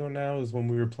 years ago now is when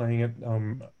we were playing at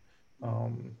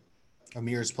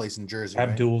Amir's place in Jersey.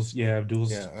 Abdul's right?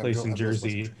 place in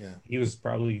Jersey. He was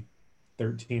probably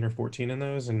 13 or 14 in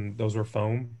those, and those were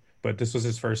foam. But this was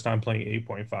his first time playing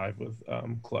 8.5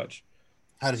 with Clutch.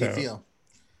 How did he feel?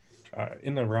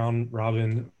 In the round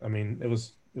robin, I mean, he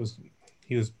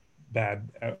was bad.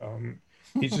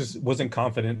 He just wasn't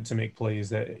confident to make plays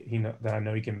that I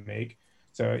know he can make.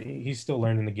 So he's still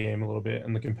learning the game a little bit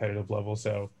on the competitive level.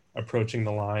 So approaching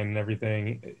the line and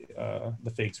everything,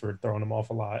 the fakes were throwing him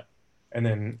off a lot. And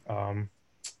then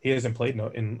he hasn't played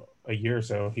in a year or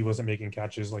so. He wasn't making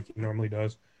catches like he normally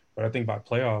does. But I think by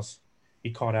playoffs, he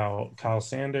caught out Kyle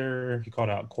Sander. He caught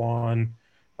out Quan.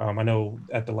 I know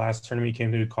at the last tournament he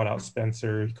came to, he caught out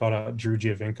Spencer. He caught out Drew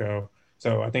Giovinco.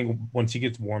 So I think once he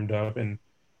gets warmed up and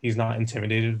he's not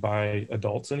intimidated by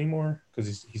adults anymore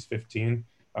because he's 15,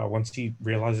 once he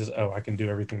realizes, I can do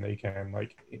everything that he can,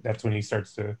 like that's when he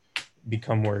starts to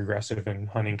become more aggressive and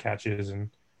hunting catches and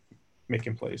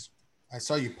making plays. I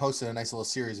saw you posted a nice little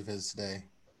series of his today.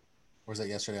 Or was that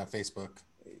yesterday on Facebook?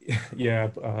 Yeah,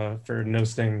 for no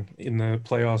sting in the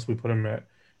playoffs, we put him at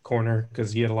corner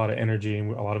because he had a lot of energy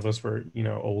and a lot of us were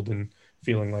old and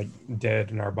feeling like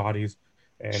dead in our bodies,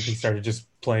 and he started just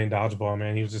playing dodgeball.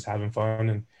 Man, he was just having fun,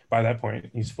 and by that point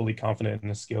he's fully confident in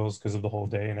his skills because of the whole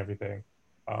day and everything.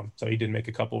 So he did make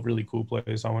a couple of really cool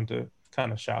plays. I wanted to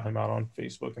kind of shout him out on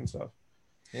Facebook and stuff.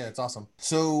 Yeah, it's awesome.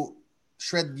 So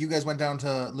Shred, you guys went down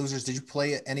to losers. Did you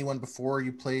play anyone before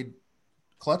you played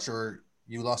Clutch, or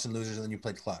you lost in losers and then you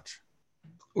played Clutch?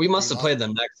 We must have played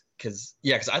them next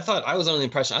because I thought I was under the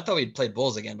impression I thought we'd played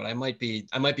Bulls again, but I might be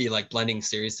like blending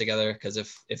series together because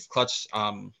if Clutch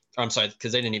I'm sorry,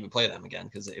 because they didn't even play them again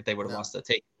because if they would have lost the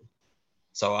take.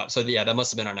 So yeah, that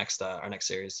must have been our next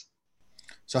series.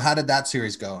 So how did that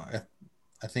series go?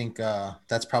 I think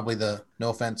that's probably no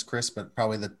offense, Kris, but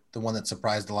probably the one that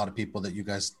surprised a lot of people that you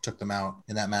guys took them out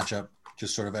in that matchup.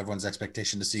 Just sort of everyone's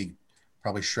expectation to see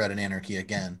probably Shred and Anarchy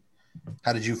again.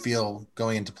 How did you feel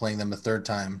going into playing them the third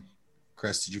time,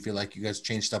 Kris? Did you feel like you guys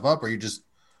changed stuff up, or you just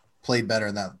played better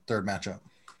in that third matchup?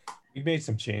 We made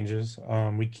some changes.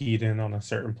 We keyed in on a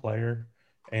certain player,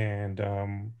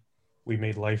 and we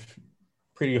made life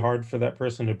pretty hard for that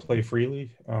person to play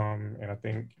freely. And I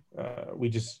think we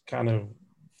just kind of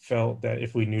felt that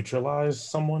if we neutralized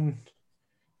someone,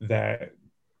 that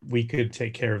we could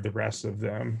take care of the rest of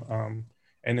them.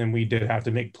 And then we did have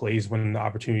to make plays when the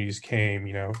opportunities came.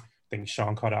 I think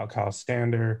Sean caught out Kyle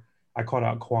Stander. I caught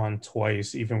out Quan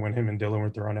twice, even when him and Dylan were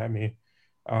thrown at me.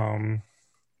 And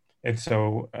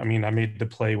so, I mean, I made the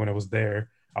play when it was there.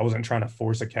 I wasn't trying to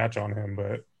force a catch on him,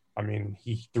 but I mean,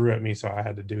 he threw at me, so I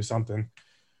had to do something.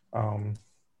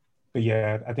 But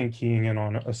yeah, I think keying in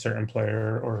on a certain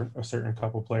player or a certain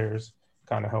couple players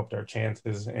kind of helped our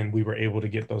chances, and we were able to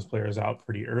get those players out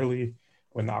pretty early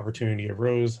when the opportunity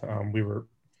arose. We were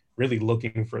really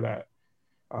looking for that.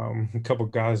 A couple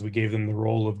guys, we gave them the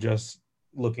role of just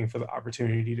looking for the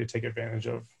opportunity to take advantage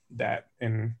of that,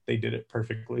 and they did it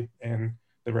perfectly, and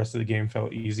the rest of the game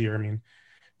felt easier. I mean,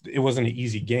 it wasn't an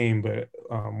easy game, but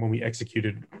when we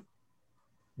executed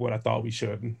what I thought we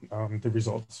should, the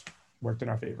results worked in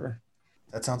our favor.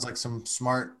 That sounds like some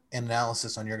smart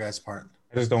analysis on your guys' part.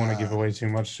 I just don't want to give away too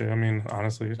much shit. I mean,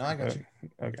 honestly. No, I got you.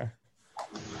 Okay.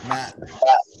 Matt,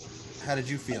 how did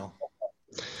you feel?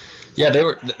 Yeah,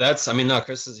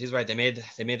 Kris he's right. They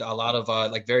made a lot of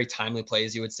like very timely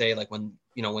plays, you would say, like when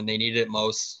they needed it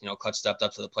most, Clutch stepped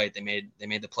up to the plate. They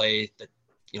made the play that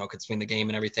could swing the game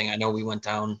and everything. I know we went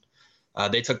down.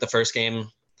 They took the first game.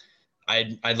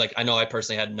 I know I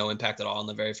personally had no impact at all in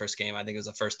the very first game. I think it was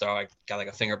the first throw. I got like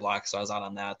a finger block, so I was out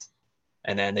on that.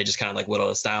 And then they just kind of like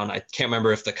whittled us down. I can't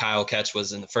remember if the Kyle catch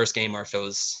was in the first game or if it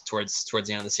was towards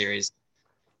the end of the series.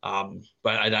 But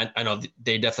I know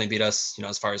they definitely beat us,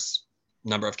 as far as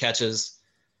number of catches.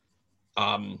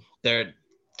 They're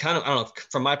kind of, I don't know,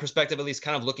 from my perspective, at least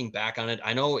kind of looking back on it,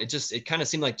 I know it kind of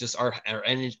seemed like just our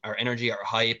energy, our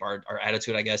hype, our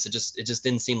attitude, I guess. It just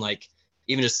didn't seem like,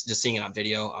 even just seeing it on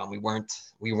video, we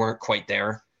weren't quite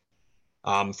there.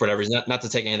 For whatever reason, not to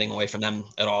take anything away from them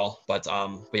at all, but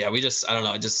yeah, I don't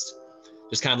know, just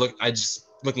kind of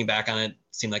looking back on it,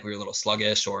 seemed like we were a little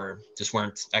sluggish or just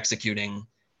weren't executing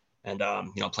and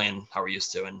playing how we're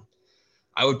used to. And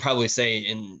I would probably say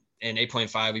in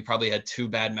 8.5, we probably had 2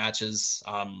 bad matches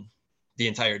the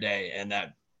entire day, and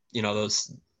that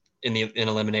those in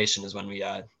elimination is when we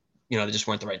they just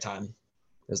weren't the right time.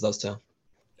 There's those 2.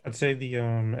 I'd say the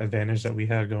advantage that we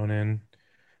had going in,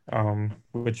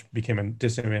 which became a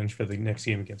disadvantage for the next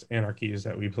game against Anarchy, is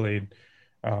that we played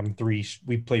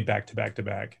we played back to back to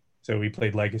back. So we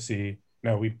played Legacy.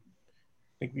 No, we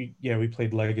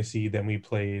played Legacy, then we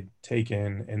played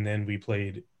Taken, and then we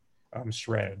played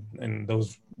Shred. And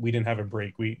those, we didn't have a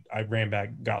break. I ran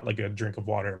back, got like a drink of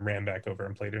water, and ran back over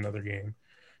and played another game.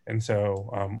 And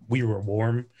so we were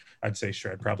warm. I'd say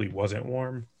Shred probably wasn't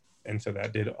warm. And so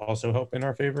that did also help in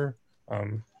our favor.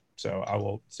 So I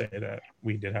will say that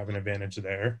we did have an advantage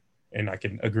there. And I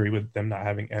can agree with them not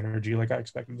having energy like I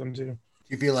expected them to. Do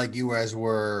you feel like you guys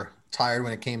were tired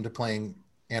when it came to playing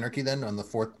Anarchy then on the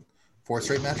fourth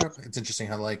straight matchup? It's interesting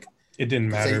how it didn't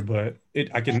matter, but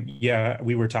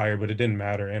we were tired, but it didn't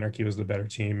matter. Anarchy was the better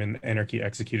team, and Anarchy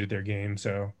executed their game.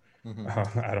 So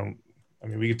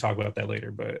we could talk about that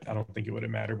later, but I don't think it would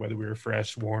have mattered whether we were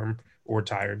fresh, warm, or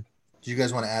tired. Do you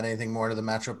guys want to add anything more to the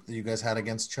matchup that you guys had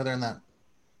against each other in that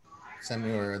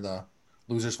semi or the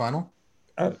losers final?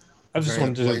 I just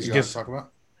wanted to talk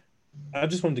about. I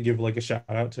just wanted to give like a shout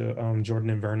out to Jordan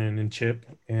and Vernon and Chip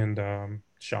and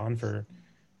Sean for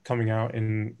coming out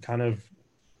and kind of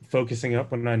focusing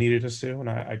up when I needed us to. And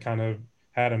I kind of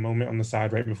had a moment on the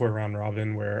side right before round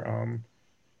robin where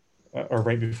or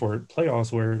right before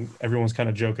playoffs where everyone's kind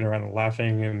of joking around and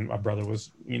laughing, and my brother was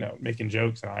making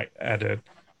jokes, and I had to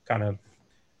kind of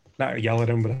not yell at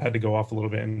him, but I had to go off a little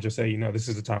bit and just say, this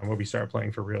is the time where we start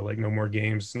playing for real. Like, no more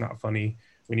games. It's not funny.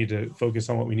 We need to focus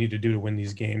on what we need to do to win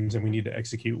these games, and we need to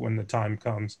execute when the time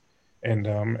comes. And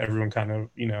everyone kind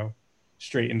of,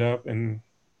 straightened up. And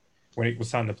when it was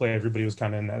time to play, everybody was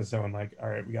kind of in that zone, like, all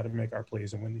right, we got to make our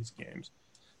plays and win these games.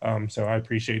 So I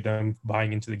appreciate them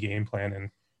buying into the game plan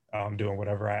and doing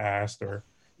whatever I asked, or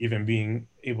even being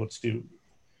able to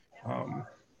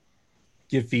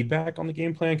give feedback on the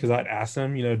game plan, because I'd ask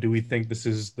them, do we think this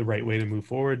is the right way to move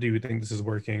forward? Do we think this is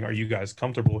working? Are you guys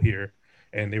comfortable here?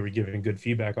 And they were giving good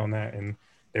feedback on that, and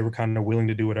they were kind of willing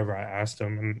to do whatever I asked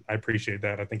them, and I appreciate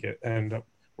that. I think it ended up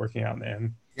working out in the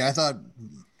end. Yeah, I thought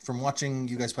from watching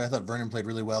you guys play, I thought Vernon played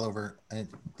really well over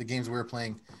the games we were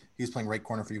playing. He was playing right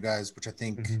corner for you guys, which I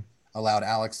think allowed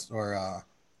Alex or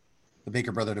the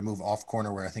Baker brother to move off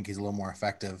corner, where I think he's a little more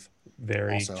effective.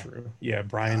 Very true. Yeah,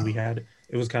 Brian,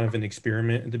 it was kind of an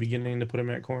experiment at the beginning to put him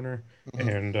at corner,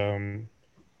 and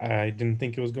I didn't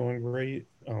think it was going great,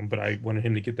 but I wanted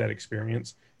him to get that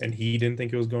experience, and he didn't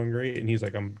think it was going great, and he's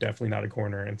like, I'm definitely not a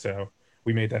corner, and so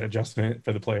we made that adjustment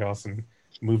for the playoffs and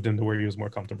moved him to where he was more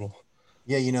comfortable.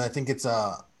 Yeah, I think it's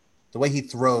the way he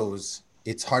throws,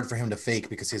 it's hard for him to fake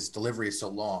because his delivery is so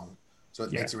long, so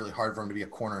it makes it really hard for him to be a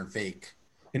corner and fake.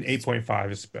 In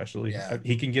 8.5 especially. Yeah.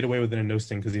 He can get away with it in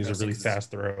no-sting because he's a really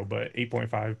fast throw, but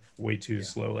 8.5, way too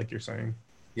slow, like you're saying.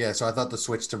 Yeah, so I thought the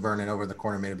switch to Vernon over the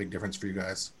corner made a big difference for you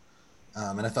guys.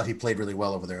 And I thought he played really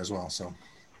well over there as well. So,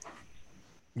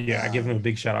 yeah, I give him a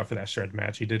big shout-out for that Shred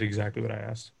match. He did exactly what I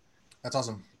asked. That's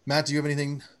awesome. Matt, do you have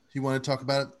anything you want to talk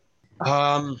about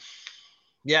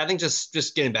Yeah, I think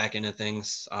just getting back into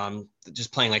things,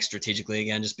 just playing like strategically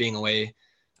again, just being away.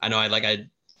 I know I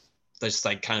just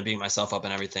like kind of beating myself up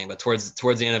and everything, but towards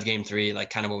the end of game 3, like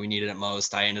kind of what we needed it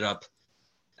most, I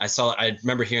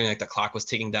remember hearing like the clock was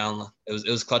ticking down. It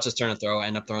was Clutch's turn to throw. I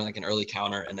ended up throwing like an early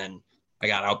counter, and then I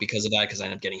got out because of that, because I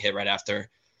ended up getting hit right after.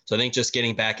 So I think just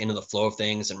getting back into the flow of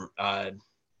things and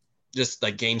just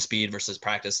like game speed versus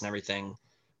practice and everything,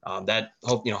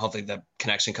 hopefully that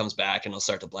connection comes back and it'll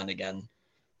start to blend again.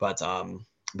 But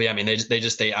yeah, I mean,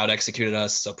 they out executed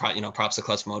us. So props to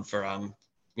Clutch Mode for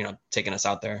taking us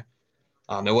out there.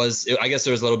 I guess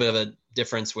there was a little bit of a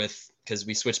difference because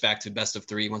we switched back to best of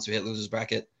 3 once we hit losers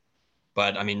bracket,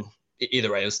 but I mean,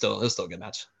 either way, it was still a good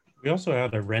match. We also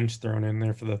had a wrench thrown in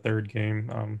there for the third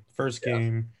game. First Yeah.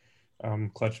 game,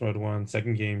 clutch mode won.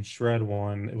 Second game, shred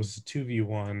won. It was a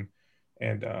 2v1,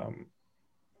 and uh,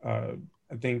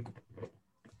 I think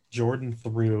Jordan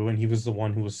threw, and he was the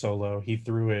one who was solo. He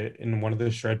threw it, and one of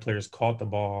the shred players caught the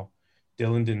ball.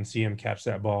 Dylan didn't see him catch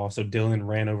that ball, so Dylan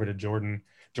ran over to Jordan.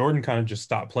 Jordan kind of just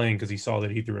stopped playing because he saw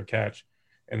that he threw a catch,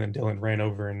 and then Dylan ran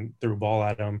over and threw a ball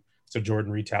at him. So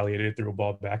Jordan retaliated, threw a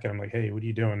ball back at him, like, "Hey, what are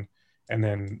you doing?" And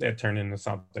then it turned into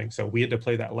something. So we had to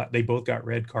play that. They both got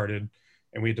red carded,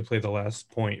 and we had to play the last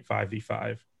point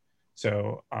 5v5.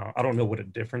 So I don't know what a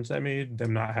difference that made,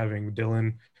 them not having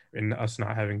Dylan and us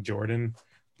not having Jordan,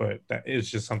 but that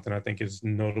is just something I think is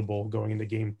notable going into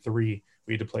game 3.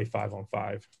 We had to play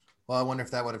 5-on-5. Well, I wonder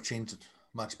if that would have changed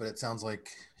much, but it sounds like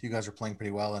you guys are playing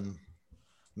pretty well. And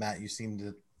Matt, you seem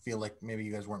to feel like maybe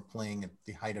you guys weren't playing at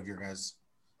the height of your guys'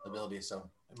 ability, so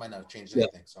it might not have changed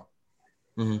anything. So,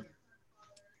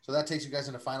 So that takes you guys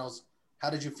into finals. How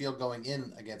did you feel going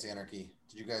in against Anarchy?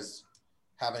 Did you guys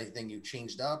have anything you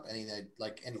changed up? Anything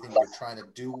you were trying to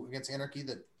do against Anarchy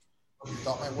that you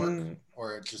thought might work,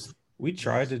 or it just we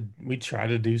tried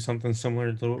to do something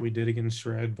similar to what we did against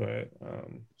Shred, but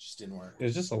just didn't work?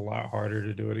 it's just a lot harder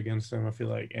to do it against them. I feel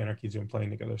like Anarchy's been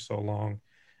playing together so long;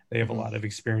 they have a lot of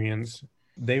experience.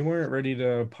 They weren't ready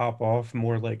to pop off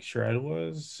more like Shred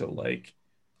was. So like,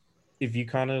 if you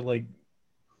kind of like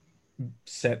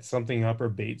set something up or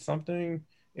bait something,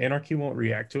 Anarchy won't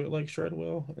react to it like Shred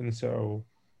will, and so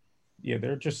yeah,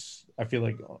 they're just, I feel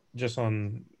like, just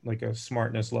on like a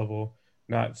smartness level.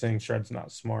 Not saying Shred's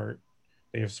not smart.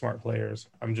 They have smart players.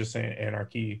 I'm just saying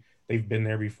Anarchy, they've been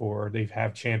there before. They've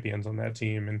have champions on that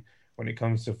team. And when it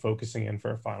comes to focusing in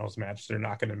for a finals match, they're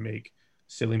not going to make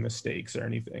silly mistakes or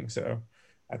anything. So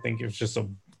I think it was just a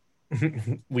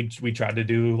we tried to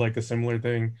do like a similar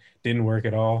thing, didn't work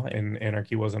at all, and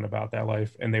Anarchy wasn't about that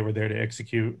life, and they were there to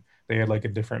execute. They had like a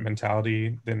different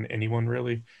mentality than anyone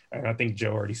really, and I think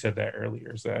Joe already said that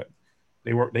earlier, is that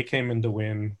they came in to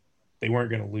win. They weren't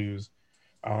going to lose,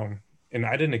 and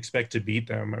I didn't expect to beat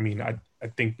them. I mean, I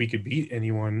think we could beat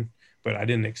anyone, but I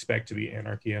didn't expect to beat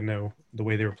Anarchy. I know the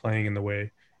way they were playing and the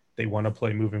way they want to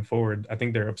play moving forward. I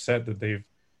think they're upset that they've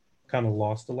kind of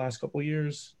lost the last couple of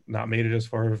years, not made it as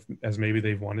far as maybe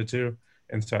they've wanted to.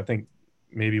 And so I think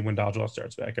maybe when Dodgeball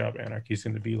starts back up, Anarchy's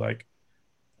going to be like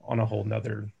on a whole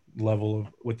nother level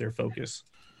with their focus.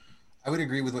 I would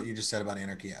agree with what you just said about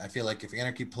Anarchy. I feel like if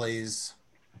Anarchy plays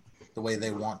the way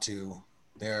they want to,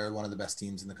 they're one of the best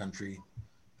teams in the country.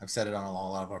 I've said it on a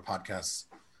lot of our podcasts.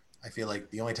 I feel like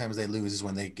the only times they lose is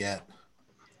when they get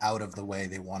out of the way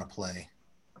they want to play.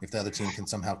 If the other team can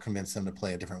somehow convince them to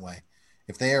play a different way.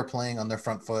 If they are playing on their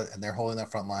front foot and they're holding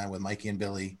that front line with Mikey and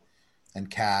Billy and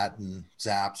Kat and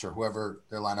Zaps or whoever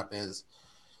their lineup is,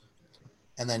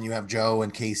 and then you have Joe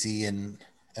and Casey and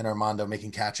Armando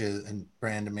making catches and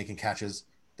Brandon making catches,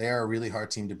 they are a really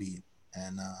hard team to beat.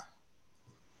 And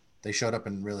they showed up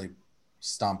and really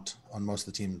stomped on most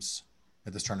of the teams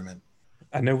at this tournament.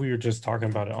 I know we were just talking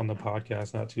about it on the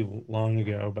podcast not too long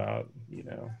ago about,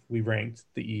 we ranked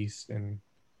the East and,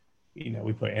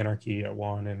 we put Anarchy at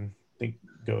 1 and think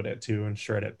Goat at 2 and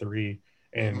Shred at 3.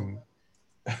 And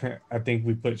I think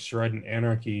we put Shred and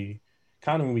Anarchy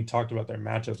kind of, when we talked about their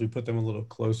matchups, we put them a little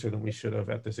closer than we should have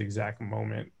at this exact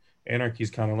moment. Anarchy's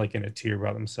kind of like in a tier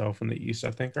by themselves in the East,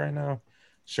 I think, right now.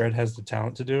 Shred has the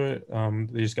talent to do it.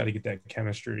 They just got to get that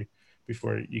chemistry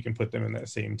before you can put them in that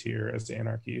same tier as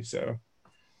Anarchy. So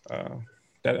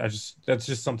that's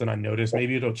just something I noticed.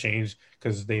 Maybe it'll change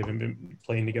because they haven't been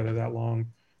playing together that long.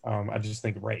 I just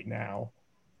think right now,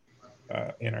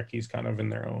 Anarchy's kind of in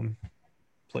their own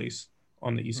place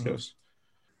on the East Coast.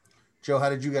 Joe, how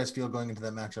did you guys feel going into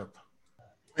that matchup?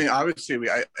 I mean, obviously,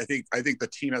 I think the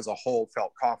team as a whole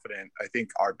felt confident. I think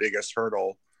our biggest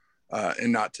hurdle,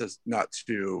 and not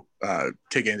to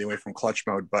take anything away from clutch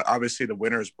mode, but obviously the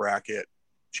winners bracket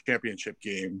championship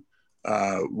game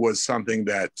was something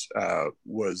that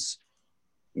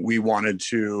we wanted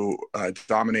to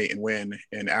dominate and win.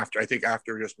 And after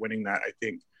just winning that, I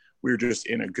think we were just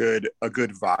in a good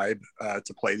vibe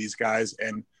to play these guys.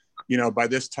 And by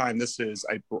this time,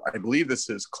 I believe this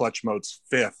is clutch mode's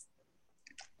 5th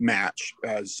match.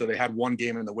 So they had 1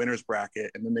 game in the winners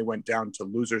bracket, and then they went down to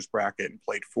losers bracket and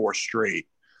played 4 straight.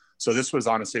 So this was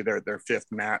honestly their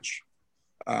 5th match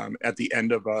at the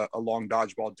end of a long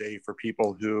dodgeball day for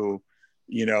people who,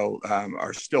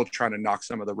 are still trying to knock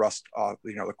some of the rust off,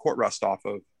 the court rust off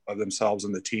of themselves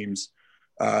and the teams,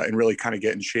 and really kind of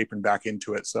get in shape and back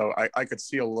into it. So I could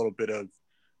see a little bit of,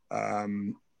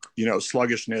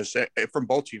 sluggishness from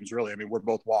both teams, really. I mean, we're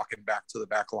both walking back to the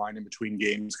back line in between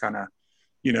games, kind of,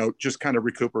 just kind of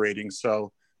recuperating.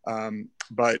 So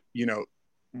But,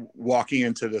 walking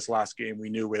into this last game, we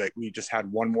knew we just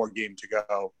had one more game to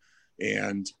go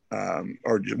and,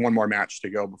 or one more match to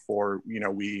go before,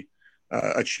 we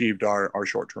achieved our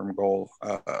short-term goal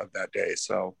of that day.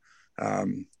 So,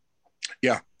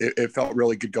 it felt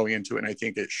really good going into it. And I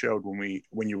think it showed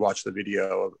when you watch the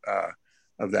video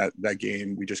of that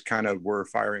game, we just kind of were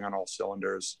firing on all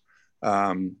cylinders.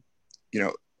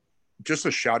 Just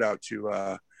a shout out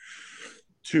to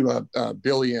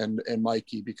Billy and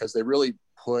Mikey, because they really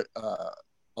put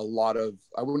a lot of,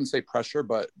 I wouldn't say pressure,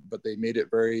 but they made it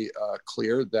very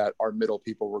clear that our middle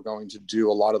people were going to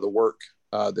do a lot of the work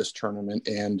this tournament,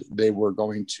 and they were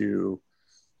going to,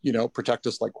 protect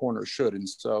us like corners should. And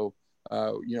so,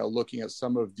 looking at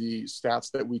some of the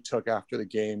stats that we took after the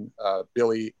game,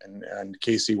 Billy and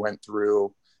Casey went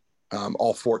through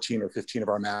all 14 or 15 of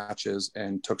our matches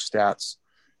and took stats.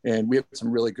 And we had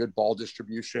some really good ball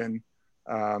distribution.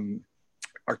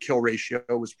 Our kill ratio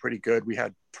was pretty good. We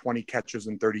had 20 catches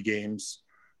in 30 games.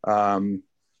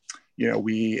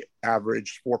 We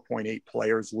averaged 4.8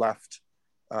 players left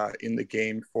in the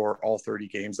game for all 30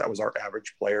 games. That was our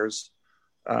average players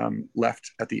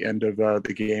left at the end of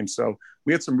the game. So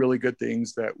we had some really good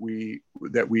things that we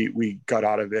got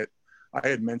out of it. I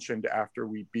had mentioned after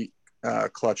we beat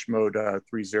Clutch Mode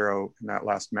 3-0 in that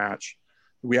last match,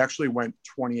 we actually went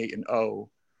 28-0.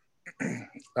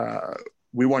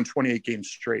 We won 28 games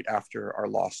straight after our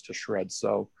loss to Shred.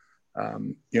 So,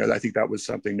 I think that was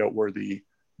something noteworthy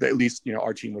that at least,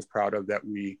 our team was proud of, that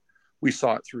we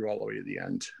saw it through all the way to the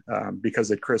end. Because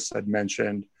as Kris had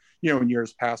mentioned, in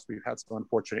years past, we've had some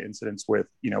unfortunate incidents with,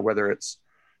 whether it's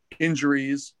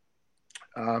injuries.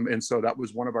 And so that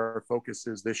was one of our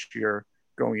focuses this year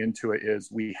going into it,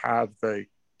 is we have the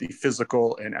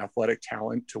physical and athletic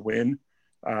talent to win.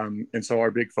 And so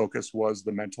our big focus was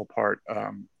the mental part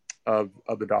of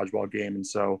the dodgeball game. And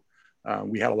so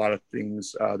we had a lot of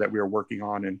things that we were working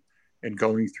on and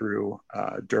going through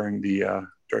during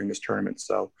this tournament.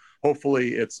 So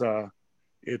hopefully it's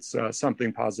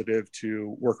something positive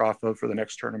to work off of for the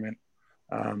next tournament,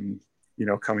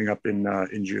 coming up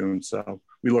in June. So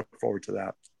we look forward to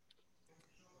that.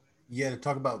 Yeah, to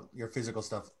talk about your physical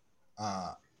stuff,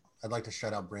 I'd like to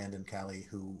shout out Brandon Callie,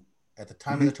 who at the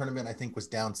time of the tournament, I think was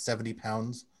down 70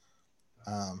 pounds.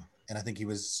 And I think he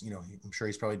was, I'm sure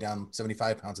he's probably down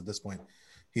 75 pounds at this point.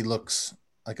 He looks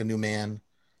like a new man.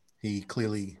 He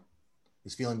clearly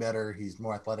is feeling better. He's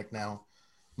more athletic now.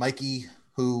 Mikey,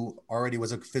 who already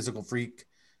was a physical freak,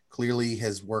 clearly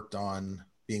has worked on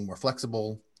being more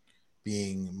flexible,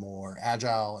 being more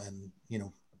agile, and,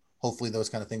 hopefully those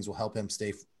kind of things will help him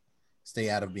stay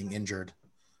out of being injured.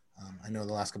 I know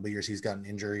the last couple of years he's gotten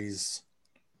injuries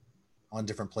on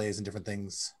different plays and different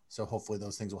things. So hopefully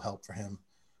those things will help for him.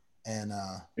 And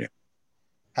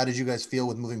how did you guys feel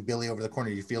with moving Billy over the corner?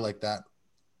 You feel like that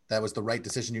was the right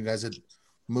decision you guys had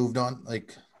moved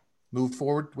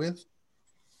forward with?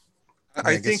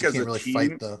 I think as a really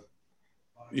team,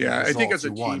 I think as a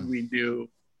team,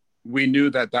 we knew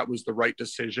that was the right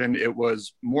decision. It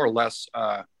was more or less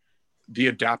the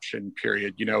adaptation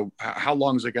period. How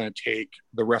long is it going to take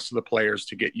the rest of the players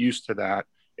to get used to that,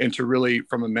 and to really,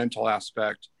 from a mental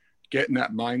aspect, get in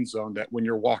that mind zone that when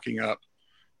you're walking up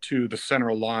to the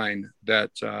center line,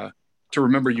 that to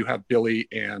remember you have Billy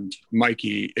and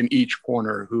Mikey in each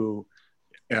corner, who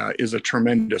is a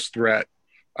tremendous threat.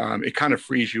 It kind of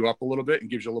frees you up a little bit and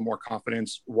gives you a little more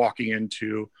confidence walking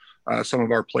into some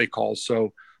of our play calls.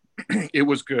 So it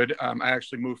was good. I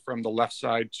actually moved from the left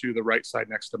side to the right side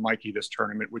next to Mikey this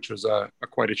tournament, which was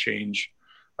quite a change.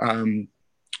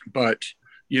 But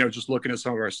just looking at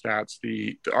some of our stats,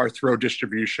 our throw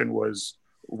distribution was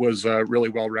really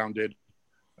well-rounded.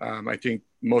 I think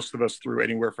most of us threw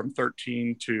anywhere from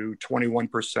 13 to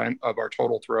 21% of our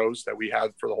total throws that we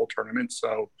had for the whole tournament.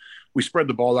 So we spread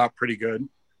the ball out pretty good.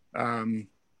 So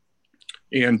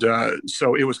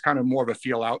it was kind of more of a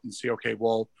feel out and see, okay,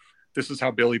 well, this is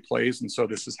how Billy plays. And so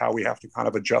this is how we have to kind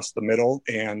of adjust the middle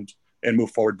and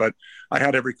move forward. But I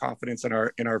had every confidence in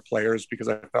our players, because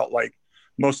I felt like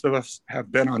most of us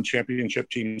have been on championship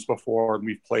teams before, and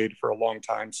we've played for a long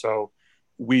time. So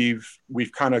we've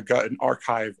kind of got an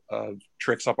archive of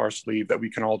tricks up our sleeve that we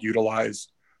can all utilize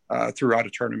throughout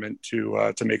a tournament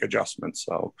to make adjustments.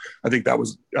 So I think that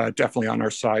was definitely on our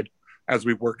side as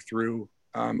we work through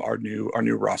our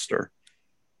new roster.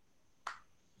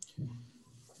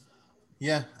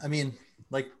 Yeah, I mean,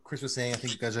 like Kris was saying, I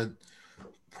think you guys are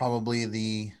probably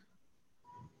the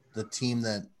team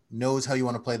that knows how you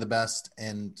want to play the best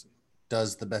and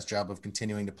does the best job of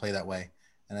continuing to play that way.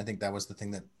 And I think that was the thing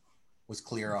that was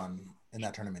clear in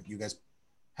that tournament. You guys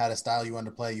had a style you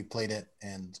wanted to play, you played it,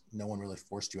 and no one really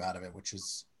forced you out of it, which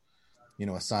is,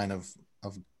 a sign of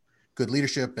good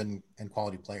leadership and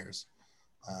quality players.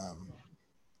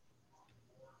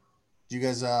 Do you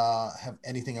guys have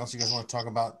anything else you guys want to talk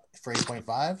about for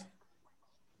 8.5?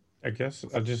 I guess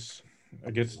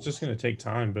it's just going to take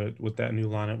time, but with that new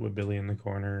lineup with Billy in the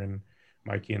corner and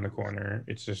Mikey in the corner,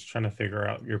 it's just trying to figure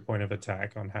out your point of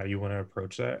attack on how you want to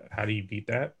approach that. How do you beat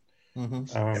that?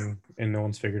 And no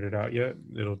one's figured it out yet.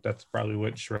 That's probably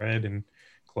what Shred and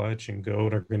Clutch and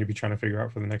Goat are going to be trying to figure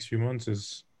out for the next few months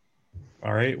is,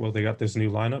 all right, well, they got this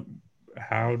new lineup.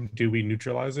 How do we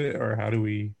neutralize it, or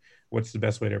what's the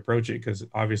best way to approach it? Because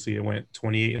obviously it went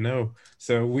 28-0,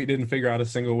 so we didn't figure out a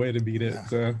single way to beat it.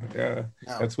 So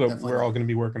that's what we're all going to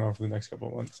be working on for the next couple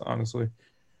of months, honestly.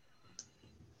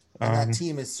 And that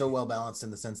team is so well balanced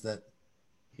in the sense that,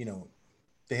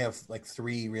 they have like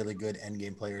 3 really good end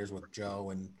game players with Joe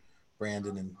and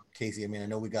Brandon and Casey. I mean, I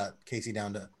know we got Casey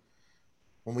down to,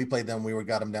 when we played them,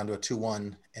 got him down to a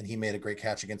 2-1, and he made a great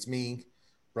catch against me,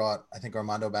 brought, I think,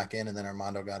 Armando back in, and then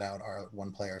Armando got out our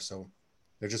one player. So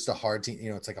they're just a hard team.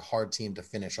 It's like a hard team to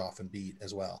finish off and beat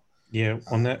as well. Yeah.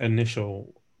 On that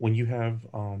initial, when you have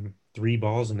 3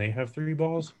 balls and they have 3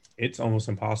 balls, it's almost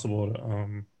impossible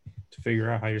to figure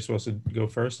out how you're supposed to go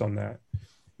first on that.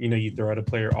 You throw out a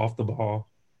player off the ball,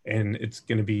 and it's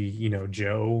going to be,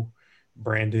 Joe,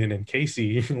 Brandon, and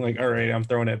Casey. Like, all right, I'm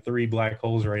throwing at 3 black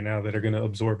holes right now that are going to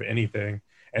absorb anything.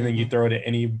 And then you throw it at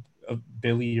any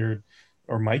Billy or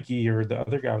Mikey or the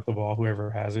other guy with the ball,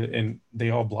 whoever has it, and they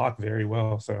all block very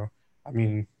well. So, I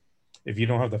mean, if you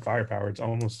don't have the firepower, it's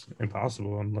almost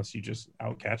impossible unless you just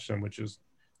outcatch them, which is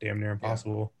damn near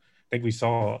impossible. I think we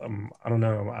saw, I don't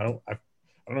know. I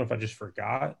don't know if I just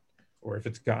forgot or if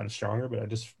it's gotten stronger, but I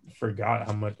just forgot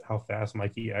how fast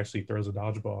Mikey actually throws a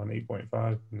dodgeball in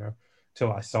 8.5,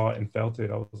 till I saw it and felt it.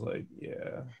 I was like,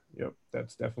 yeah, yep,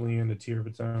 that's definitely in a tier of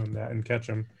its own. That and catch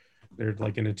them, they're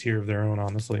like in a tier of their own,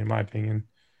 honestly, in my opinion.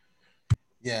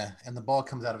 Yeah, and the ball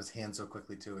comes out of his hand so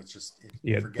quickly too. It's just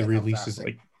the release is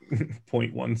like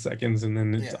 0.1 seconds, and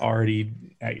then it's already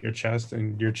at your chest,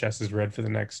 and your chest is red for the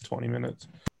next 20 minutes.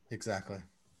 Exactly.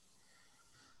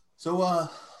 So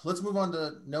let's move on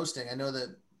to no-sting. I know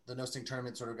that the no-sting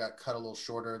tournament sort of got cut a little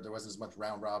shorter. There wasn't as much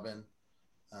round robin.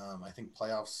 I think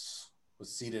playoffs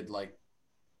was seeded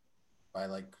by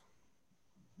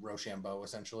Rochambeau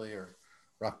essentially, or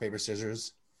rock, paper,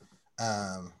 scissors.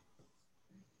 But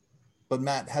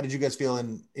Matt, how did you guys feel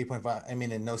in 8.5? I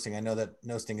mean, in no-sting, I know that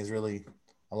no-sting is really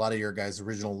a lot of your guys'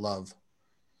 original love.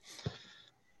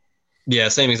 Yeah,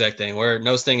 same exact thing. Where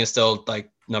no-sting is still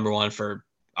like number 1 for,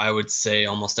 I would say,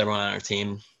 almost everyone on our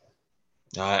team.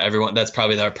 Everyone, that's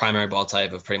probably our primary ball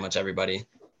type of pretty much everybody.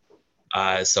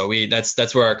 So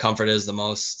that's where our comfort is the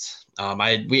most.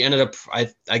 I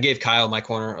gave Kyle my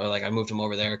corner, or I moved him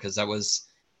over there because it was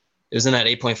in that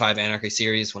 8.5 Anarchy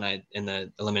series in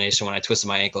the elimination when I twisted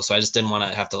my ankle. So I just didn't want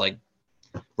to have to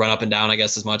run up and down, I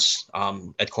guess, as much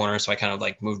at corner. So I kind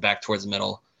of moved back towards the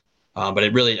middle. But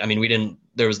it really, I mean,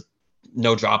 there was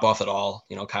no drop off at all.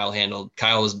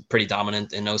 Kyle was pretty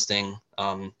dominant in no-sting.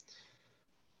 And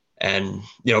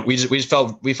we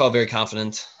felt very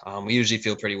confident. We usually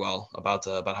feel pretty well about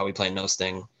how we play in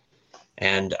no-sting.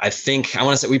 And I want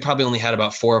to say we probably only had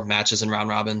about 4 matches in round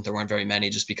robin. There weren't very many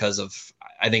just because of,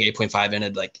 I think 8.5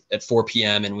 ended at 4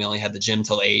 p.m. and we only had the gym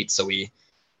till 8. So it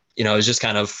was just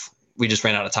we just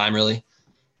ran out of time really.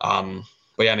 But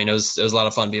yeah, I mean, it was a lot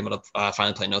of fun being able to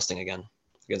finally play no-sting again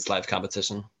against live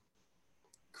competition.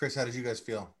 Kris, how did you guys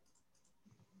feel?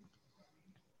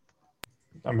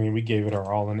 I mean, we gave it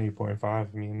our all in 8.5. I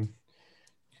mean,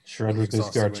 Shred was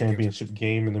basically our championship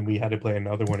game, and then we had to play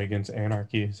another one against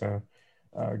Anarchy. So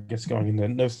I guess going into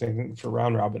no-sting for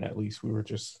round robin, at least we were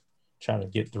just trying to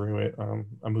get through it.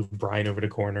 I moved Brian over to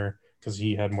corner because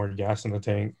he had more gas in the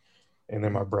tank. And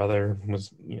then my brother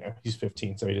was, he's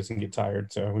 15, so he doesn't get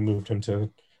tired. So we moved him to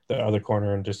the other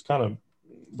corner and just kind of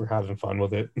we're having fun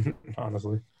with it,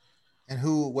 honestly.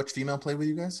 And which female played with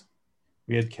you guys?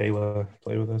 We had Kayla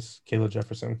play with us, Kayla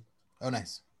Jefferson. Oh,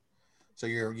 nice. So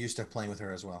you're used to playing with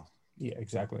her as well. Yeah,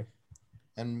 exactly.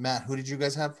 And Matt, who did you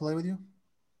guys have play with you?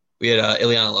 We had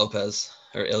Ileana Lopez,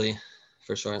 or Illy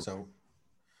for short. So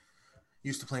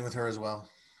used to playing with her as well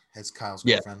as Kyle's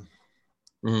girlfriend.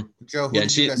 Mm-hmm. Joe, who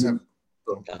did you guys have?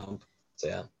 So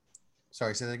yeah.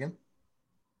 Sorry, say that again.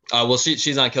 Well,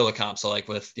 she's on Kill the Comp, so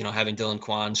with having Dylan,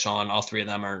 Kwan, Sean, all 3 of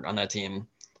them are on that team,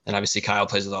 and obviously Kyle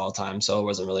plays with her all the time, so it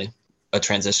wasn't really a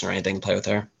transition or anything to play with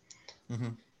her. Mm-hmm.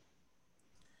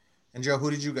 And Joe, who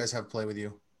did you guys have play with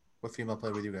you? What female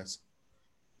played with you guys?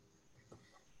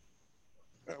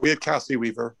 We had Cassie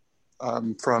Weaver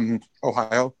from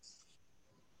Ohio.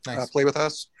 Nice. play with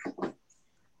us.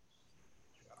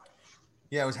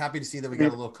 Yeah, I was happy to see that we got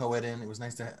a little co-ed in. It was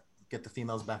nice to get the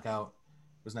females back out.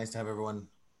 It was nice to have everyone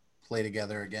play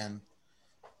together again.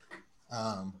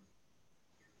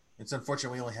 It's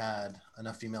unfortunate we only had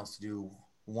enough females to do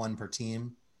one per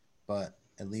team, but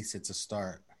at least it's a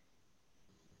start.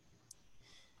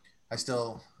 I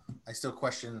still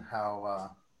question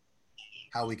how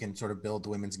we can sort of build the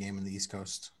women's game in the East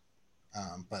Coast.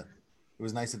 But it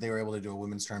was nice that they were able to do a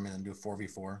women's tournament and do a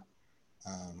 4v4, or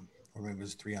maybe it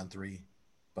was 3-on-3.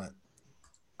 But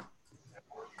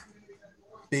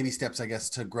baby steps, I guess,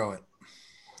 to grow it.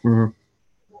 Mm-hmm.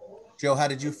 Joe, how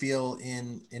did you feel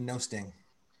in No Sting?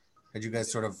 Had you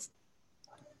guys sort of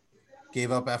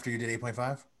gave up after you did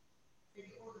 8.5?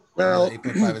 Well,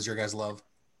 8.5 is your guys' love.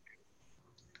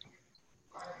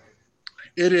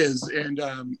 It is, and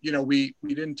we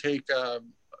didn't take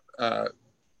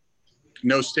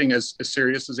No Sting as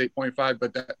serious as 8.5,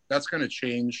 but that's going to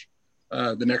change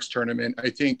the next tournament. I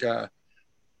think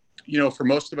for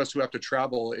most of us who have to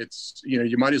travel, it's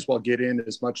you might as well get in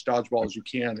as much dodgeball as you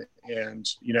can, and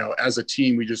as a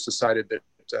team, we just decided that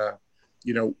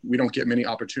we don't get many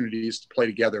opportunities to play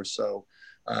together, so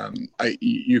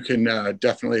you can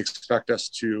definitely expect us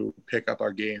to pick up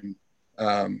our game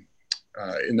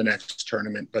in the next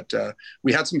tournament. But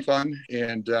we had some fun,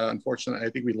 and unfortunately,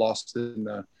 I think we lost in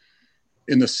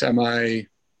the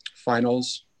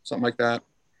semi-finals, something like that.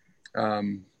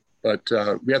 But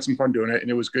we had some fun doing it,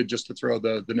 and it was good just to throw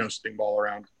the No Sting ball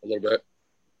around a little bit.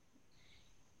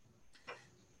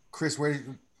 Kris,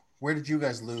 where did you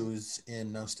guys lose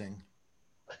in No Sting?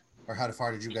 Or how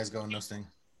far did you guys go in No Sting?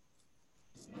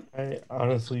 I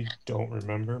honestly don't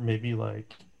remember. Maybe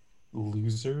like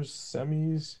losers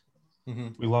semis. Mm-hmm.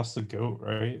 We lost the GOAT,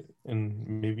 right? And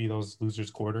maybe those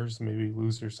losers quarters, maybe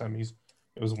loser semis.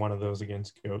 It was one of those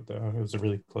against GOAT, though. It was a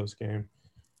really close game.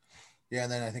 Yeah,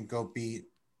 and then I think GOAT beat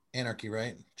Anarchy,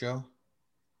 right, Joe?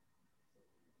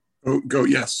 GOAT,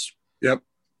 yes. Yep.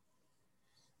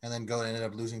 And then GOAT ended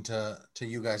up losing to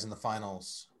you guys in the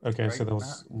finals. Okay, right, so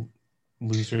those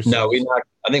losers. No,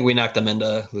 I think we knocked them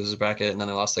into losers bracket, and then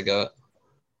they lost to GOAT.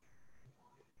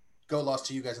 GOAT lost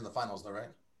to you guys in the finals, though, right?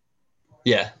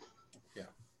 Yeah. Yeah.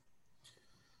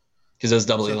 Because it was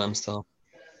double elim still.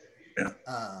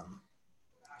 Yeah.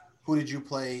 Who did you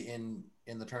play in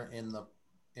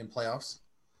playoffs,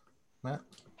 Matt?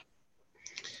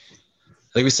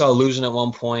 I think we saw Illusion at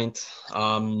one point.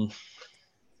 I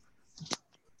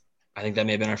think that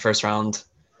may have been our first round.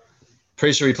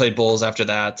 Pretty sure we played Bulls after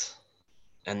that.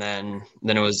 And then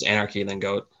it was Anarchy, then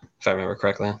GOAT, if I remember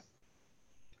correctly.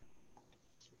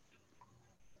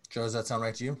 Joe, does that sound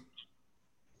right to you?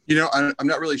 I'm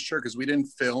not really sure because we didn't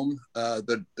film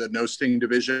the No Sting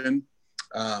division.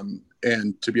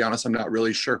 And to be honest, I'm not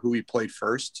really sure who we played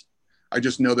first. I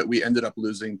just know that we ended up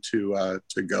losing to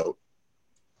GOAT.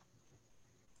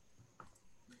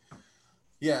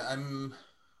 Yeah, I'm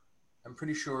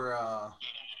pretty sure.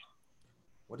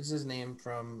 What is his name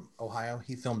from Ohio?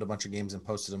 He filmed a bunch of games and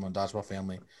posted them on Dodgeball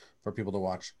Family for people to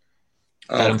watch.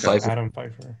 Adam Pfeiffer. Adam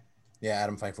Pfeiffer. Yeah,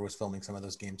 Adam Pfeiffer was filming some of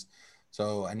those games.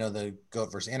 So I know the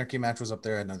GOAT versus Anarchy match was up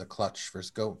there. I know the Clutch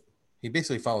versus GOAT. He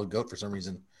basically followed GOAT for some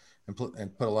reason and put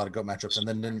a lot of GOAT matchups, and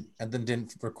then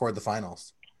didn't record the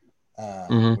finals,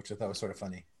 which I thought was sort of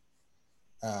funny.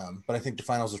 But I think the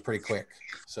finals was pretty quick,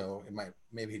 so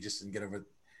maybe he just didn't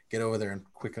get over there in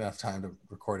quick enough time to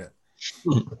record it.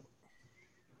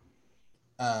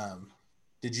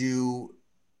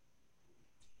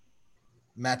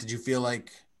 Matt, did you feel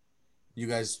like you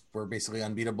guys were basically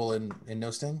unbeatable in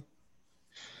No Sting?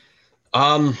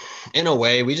 In a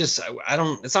way, it's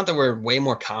not that we're way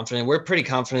more confident. We're pretty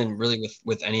confident really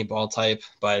with any ball type,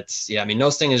 but yeah, I mean, No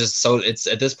Sting is just it's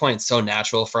at this point, it's so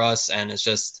natural for us. And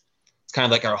it's kind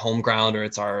of like our home ground, or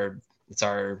it's our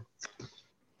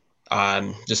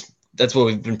that's what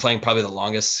we've been playing probably the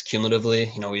longest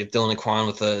cumulatively. We have Dylan and Quan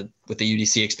with the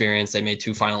UDC experience. They made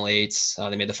 2 Final 8s.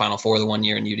 They made the Final 4 the 1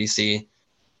 year in UDC.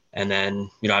 And then,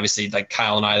 obviously like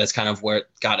Kyle and I, that's kind of where it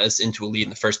got us into elite in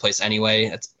the first place anyway.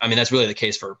 That's really the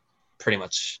case for pretty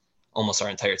much almost our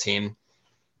entire team.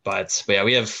 But yeah,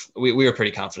 we were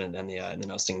pretty confident in the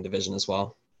No Sting division as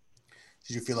well.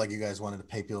 Did you feel like you guys wanted to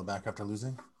pay people back after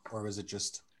losing, or was it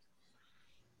just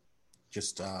you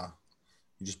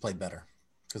just played better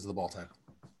because of the ball type?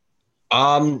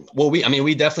 Well,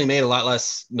 we definitely made a lot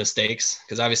less mistakes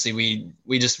because obviously we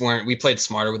played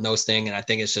smarter with No Sting, and I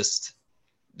think it's just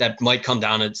that might come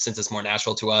down to, since it's more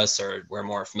natural to us or we're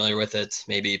more familiar with it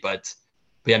maybe, but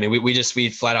yeah, we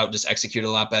flat out just executed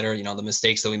a lot better. The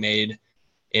mistakes that we made,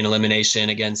 in elimination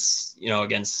against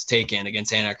Taken,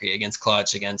 against Anarchy, against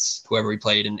Clutch, against whoever we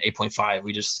played in 8.5.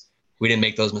 We didn't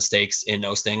make those mistakes in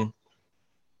no sting.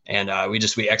 And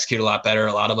we execute a lot better.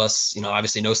 A lot of us,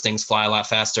 obviously no stings fly a lot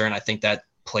faster. And I think that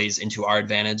plays into our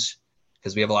advantage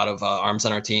because we have a lot of arms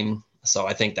on our team. So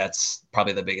I think that's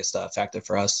probably the biggest factor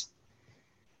for us.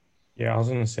 Yeah, I was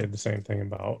going to say the same thing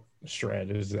about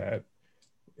Shred, is that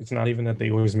it's not even that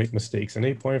they always make mistakes in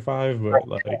 8.5, but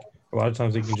like a lot of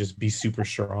times they can just be super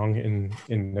strong in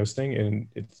no sting, and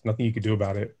it's nothing you could do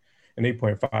about it. In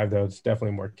 8.5, though, it's definitely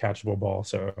a more catchable ball.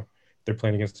 So if they're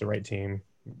playing against the right team,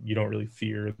 you don't really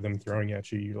fear them throwing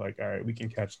at you. You're like, all right, we can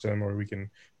catch them, or we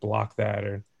can block that.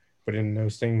 But in no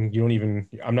sting,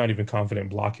 I'm not even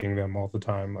confident blocking them all the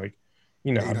time. Like,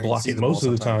 I block it most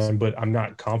of the time, but I'm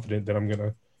not confident that I'm going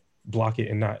to block it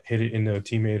and not hit it into a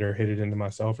teammate or hit it into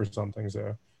myself or something.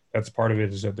 So that's part of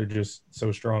it, is that they're just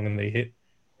so strong and they hit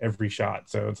every shot.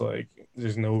 So it's like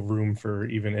there's no room for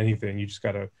even anything. You just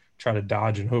got to try to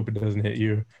dodge and hope it doesn't hit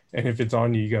you. And if it's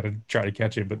on you, you got to try to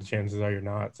catch it, but the chances are you're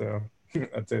not. So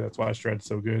I'd say that's why Shred's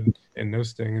so good. And no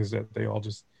sting is that they all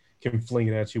just can fling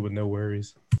it at you with no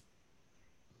worries.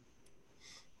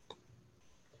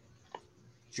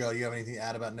 Joe, you have anything to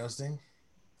add about no sting?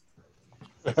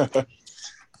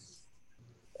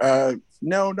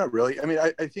 No, not really. I mean,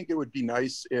 I think it would be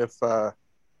nice if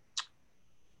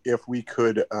we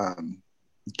could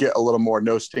get a little more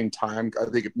no sting time. I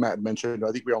think Matt mentioned,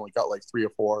 I think we only got like 3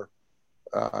 or 4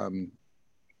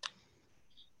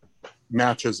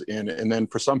 matches in. And then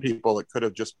for some people, it could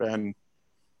have just been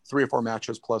 3 or 4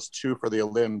 matches plus 2 for the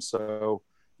elim. So,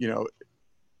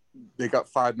 they got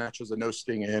 5 matches of no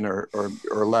sting in or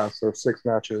less, or 6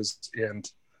 matches. And,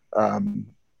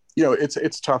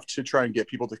 it's tough to try and get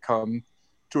people to come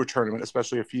to a tournament,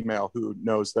 especially a female who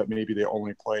knows that maybe they're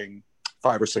only playing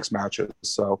 5 or 6 matches.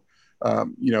 So, I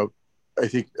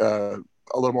think a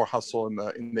little more hustle in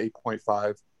the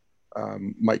 8.5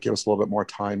 might give us a little bit more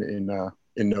time in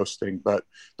no sting. But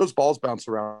those balls bounce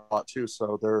around a lot too,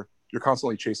 so you're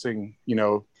constantly chasing,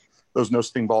 those no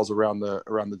sting balls around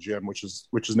the gym, which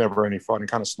is never any fun. It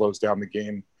kind of slows down the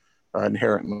game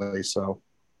inherently. So.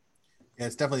 Yeah,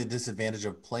 it's definitely a disadvantage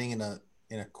of playing in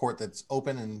a court that's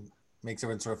open and makes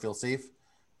everyone sort of feel safe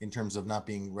in terms of not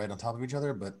being right on top of each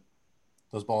other. But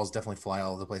those balls definitely fly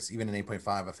all over the place. Even in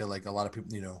 8.5, I feel like a lot of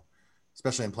people,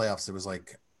 especially in playoffs, it was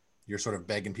like you're sort of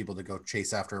begging people to go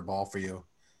chase after a ball for you.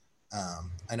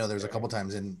 I know there's a couple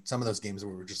times in some of those games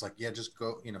where we're just like, yeah, just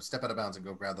go, step out of bounds and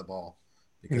go grab the ball,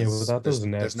 because without those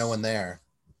nets, there's no one there.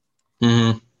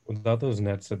 Mm-hmm. Without those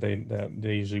nets that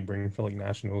they usually bring for like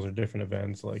nationals or different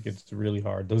events, like it's really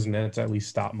hard. Those nets at least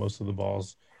stop most of the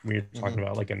balls when you're talking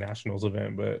about like a nationals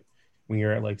event. But when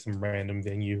you're at like some random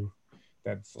venue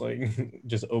that's like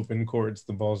just open courts,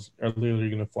 the balls are literally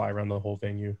going to fly around the whole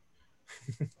venue.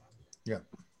 Yeah.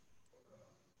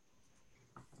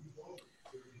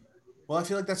 Well, I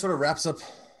feel like that sort of wraps up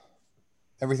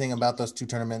everything about those 2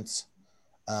 tournaments.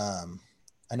 I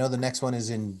know the next one is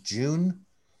in June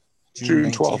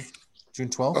 12th. June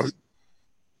 12th?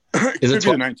 Is it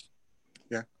 12th?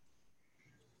 Yeah. I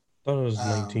thought it was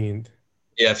 19th.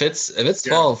 Yeah, if it's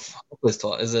 12, it's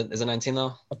 12. Is it 19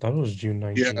 though? I thought it was June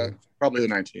 19th. Yeah, probably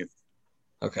the 19th.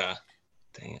 Okay.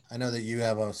 Dang it. I know that you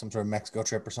have some sort of Mexico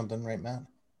trip or something, right, Matt?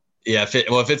 Yeah, if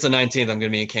it's the 19th, I'm gonna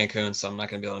be in Cancun, so I'm not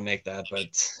gonna be able to make that.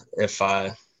 But if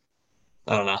I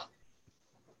don't know.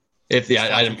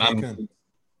 I'm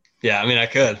yeah, I mean I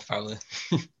could probably.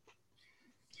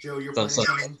 Joe, you're gonna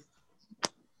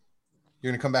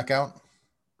come back out?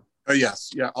 Oh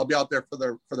yes, yeah, I'll be out there for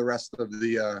the rest of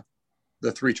the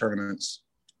 3 tournaments.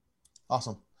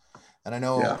 Awesome. And I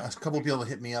know a couple of people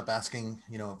hit me up asking,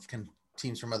 can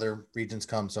teams from other regions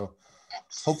come? So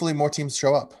hopefully more teams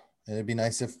show up. And it'd be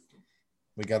nice if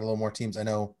we got a little more teams. I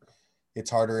know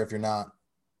it's harder if you're not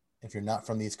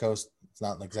from the East Coast. It's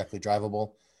not exactly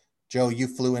drivable. Joe, you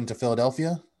flew into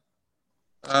Philadelphia?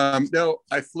 No,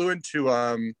 I flew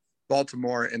into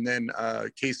Baltimore, and then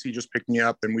Casey just picked me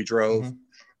up and we drove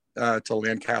to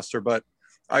Lancaster. But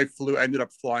I ended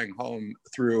up flying home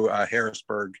through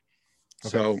Harrisburg.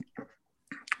 Okay. So,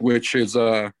 which is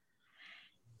at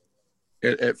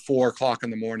 4:00 in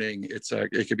the morning.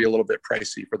 It could be a little bit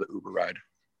pricey for the Uber ride.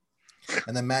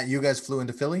 And then Matt, you guys flew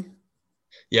into Philly?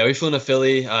 Yeah, we flew into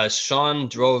Philly. Sean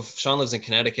lives in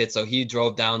Connecticut, so he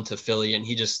drove down to Philly and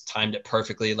he just timed it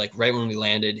perfectly. Like right when we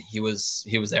landed, he was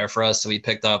there for us. So we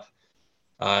picked up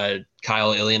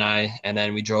Kyle, Illy, and I, and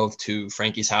then we drove to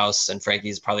Frankie's house, and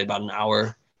Frankie's probably about an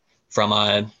hour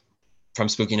from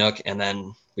Spooky Nook, and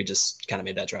then we just kind of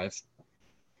made that drive.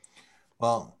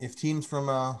 Well, if teams from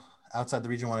outside the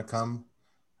region want to come,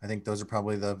 I think those are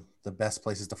probably the best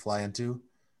places to fly into.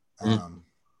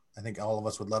 I think all of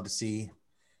us would love to see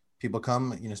people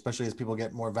come, especially as people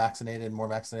get more vaccinated.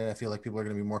 I feel like people are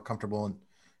going to be more comfortable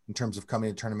in terms of coming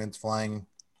to tournaments, flying,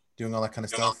 doing all that kind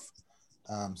of stuff.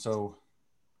 So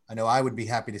I know I would be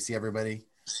happy to see everybody.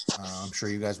 I'm sure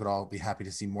you guys would all be happy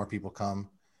to see more people come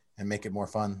and make it more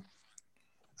fun.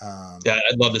 Yeah,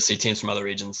 I'd love to see teams from other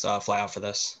regions fly out for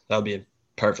this. That would be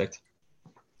perfect.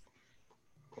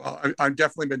 Well, I've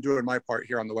definitely been doing my part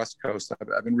here on the West Coast.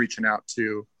 I've been reaching out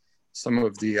to some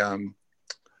of the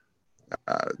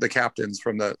captains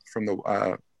from the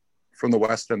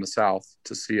West and the South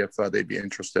to see if they'd be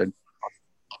interested.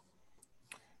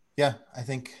 Yeah, I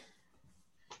think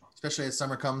especially as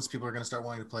summer comes, people are going to start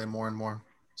wanting to play more and more.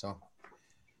 So,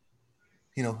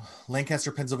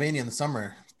 Lancaster, Pennsylvania in the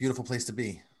summer, it's a beautiful place to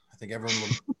be. I think everyone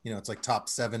will, it's like top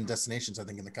 7 destinations, I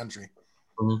think, in the country.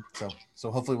 Mm-hmm. So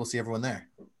hopefully we'll see everyone there.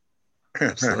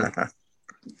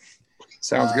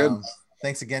 Sounds good.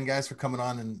 Thanks again, guys, for coming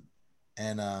on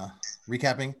and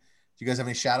recapping. Do you guys have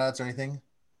any shout outs or anything?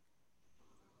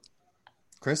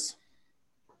 Kris?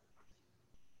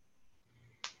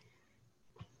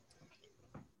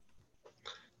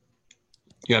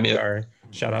 You got me. Sorry.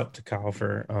 Shout out to Kyle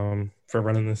for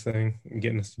running this thing and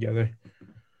getting us together.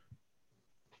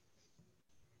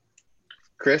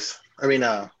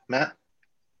 Matt?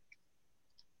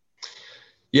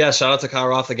 Yeah, shout out to Kyle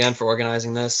Roth again for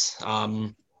organizing this.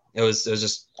 It was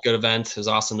just a good event. It was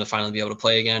awesome to finally be able to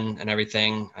play again and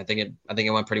everything. I think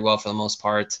it went pretty well for the most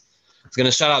part. I was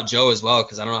gonna shout out Joe as well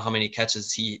because I don't know how many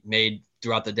catches he made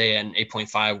throughout the day at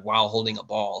 8.5 while holding a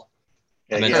ball.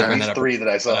 Yeah, at least 3 that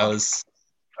I saw.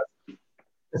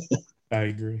 I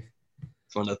agree.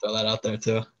 Just wanted to throw that out there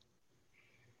too.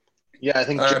 Yeah, I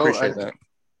think I Joe. appreciate that.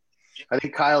 I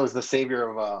think Kyle is the savior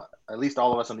of at least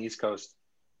all of us on the East Coast.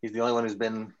 He's the only one who's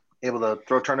been able to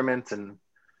throw tournaments, and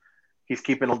he's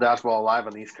keeping the dodgeball alive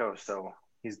on the East Coast. So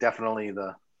he's definitely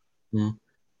the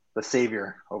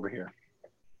savior over here.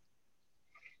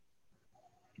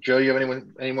 Joe, you have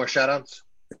any more shout outs?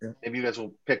 Yeah. Maybe you guys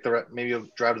will pick maybe you'll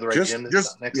drive to the right gym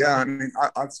next time.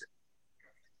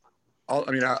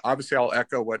 Obviously I'll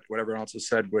echo what everyone else has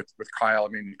said with Kyle. I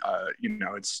mean,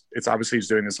 it's obviously he's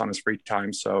doing this on his free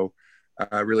time. So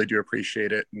I really do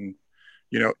appreciate it. And,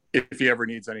 if he ever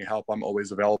needs any help, I'm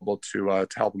always available to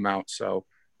help him out. So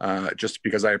just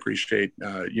because I appreciate,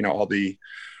 all the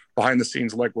behind the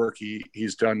scenes legwork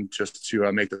he's done just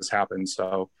to make this happen.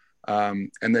 So,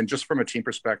 and then just from a team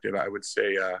perspective, I would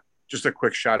say just a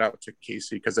quick shout out to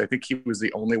Casey, because I think he was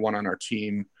the only one on our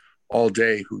team all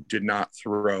day who did not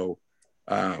throw,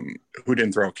 who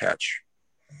didn't throw a catch.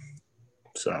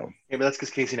 So. Yeah, but that's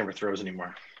because Casey never throws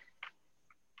anymore.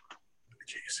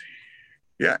 Casey.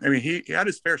 Yeah, I mean, he had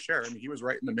his fair share. I mean, he was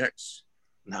right in the mix.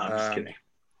 No, I'm just kidding.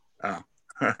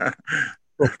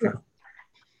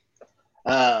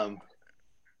 Oh.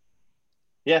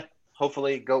 Yeah,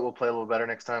 hopefully Goat will play a little better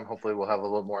next time. Hopefully we'll have a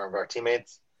little more of our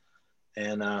teammates.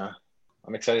 And I'm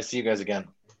excited to see you guys again.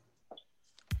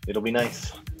 It'll be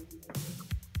nice.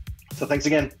 So thanks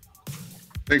again.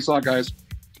 Thanks a lot, guys.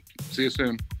 See you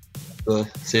soon.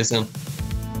 See you soon.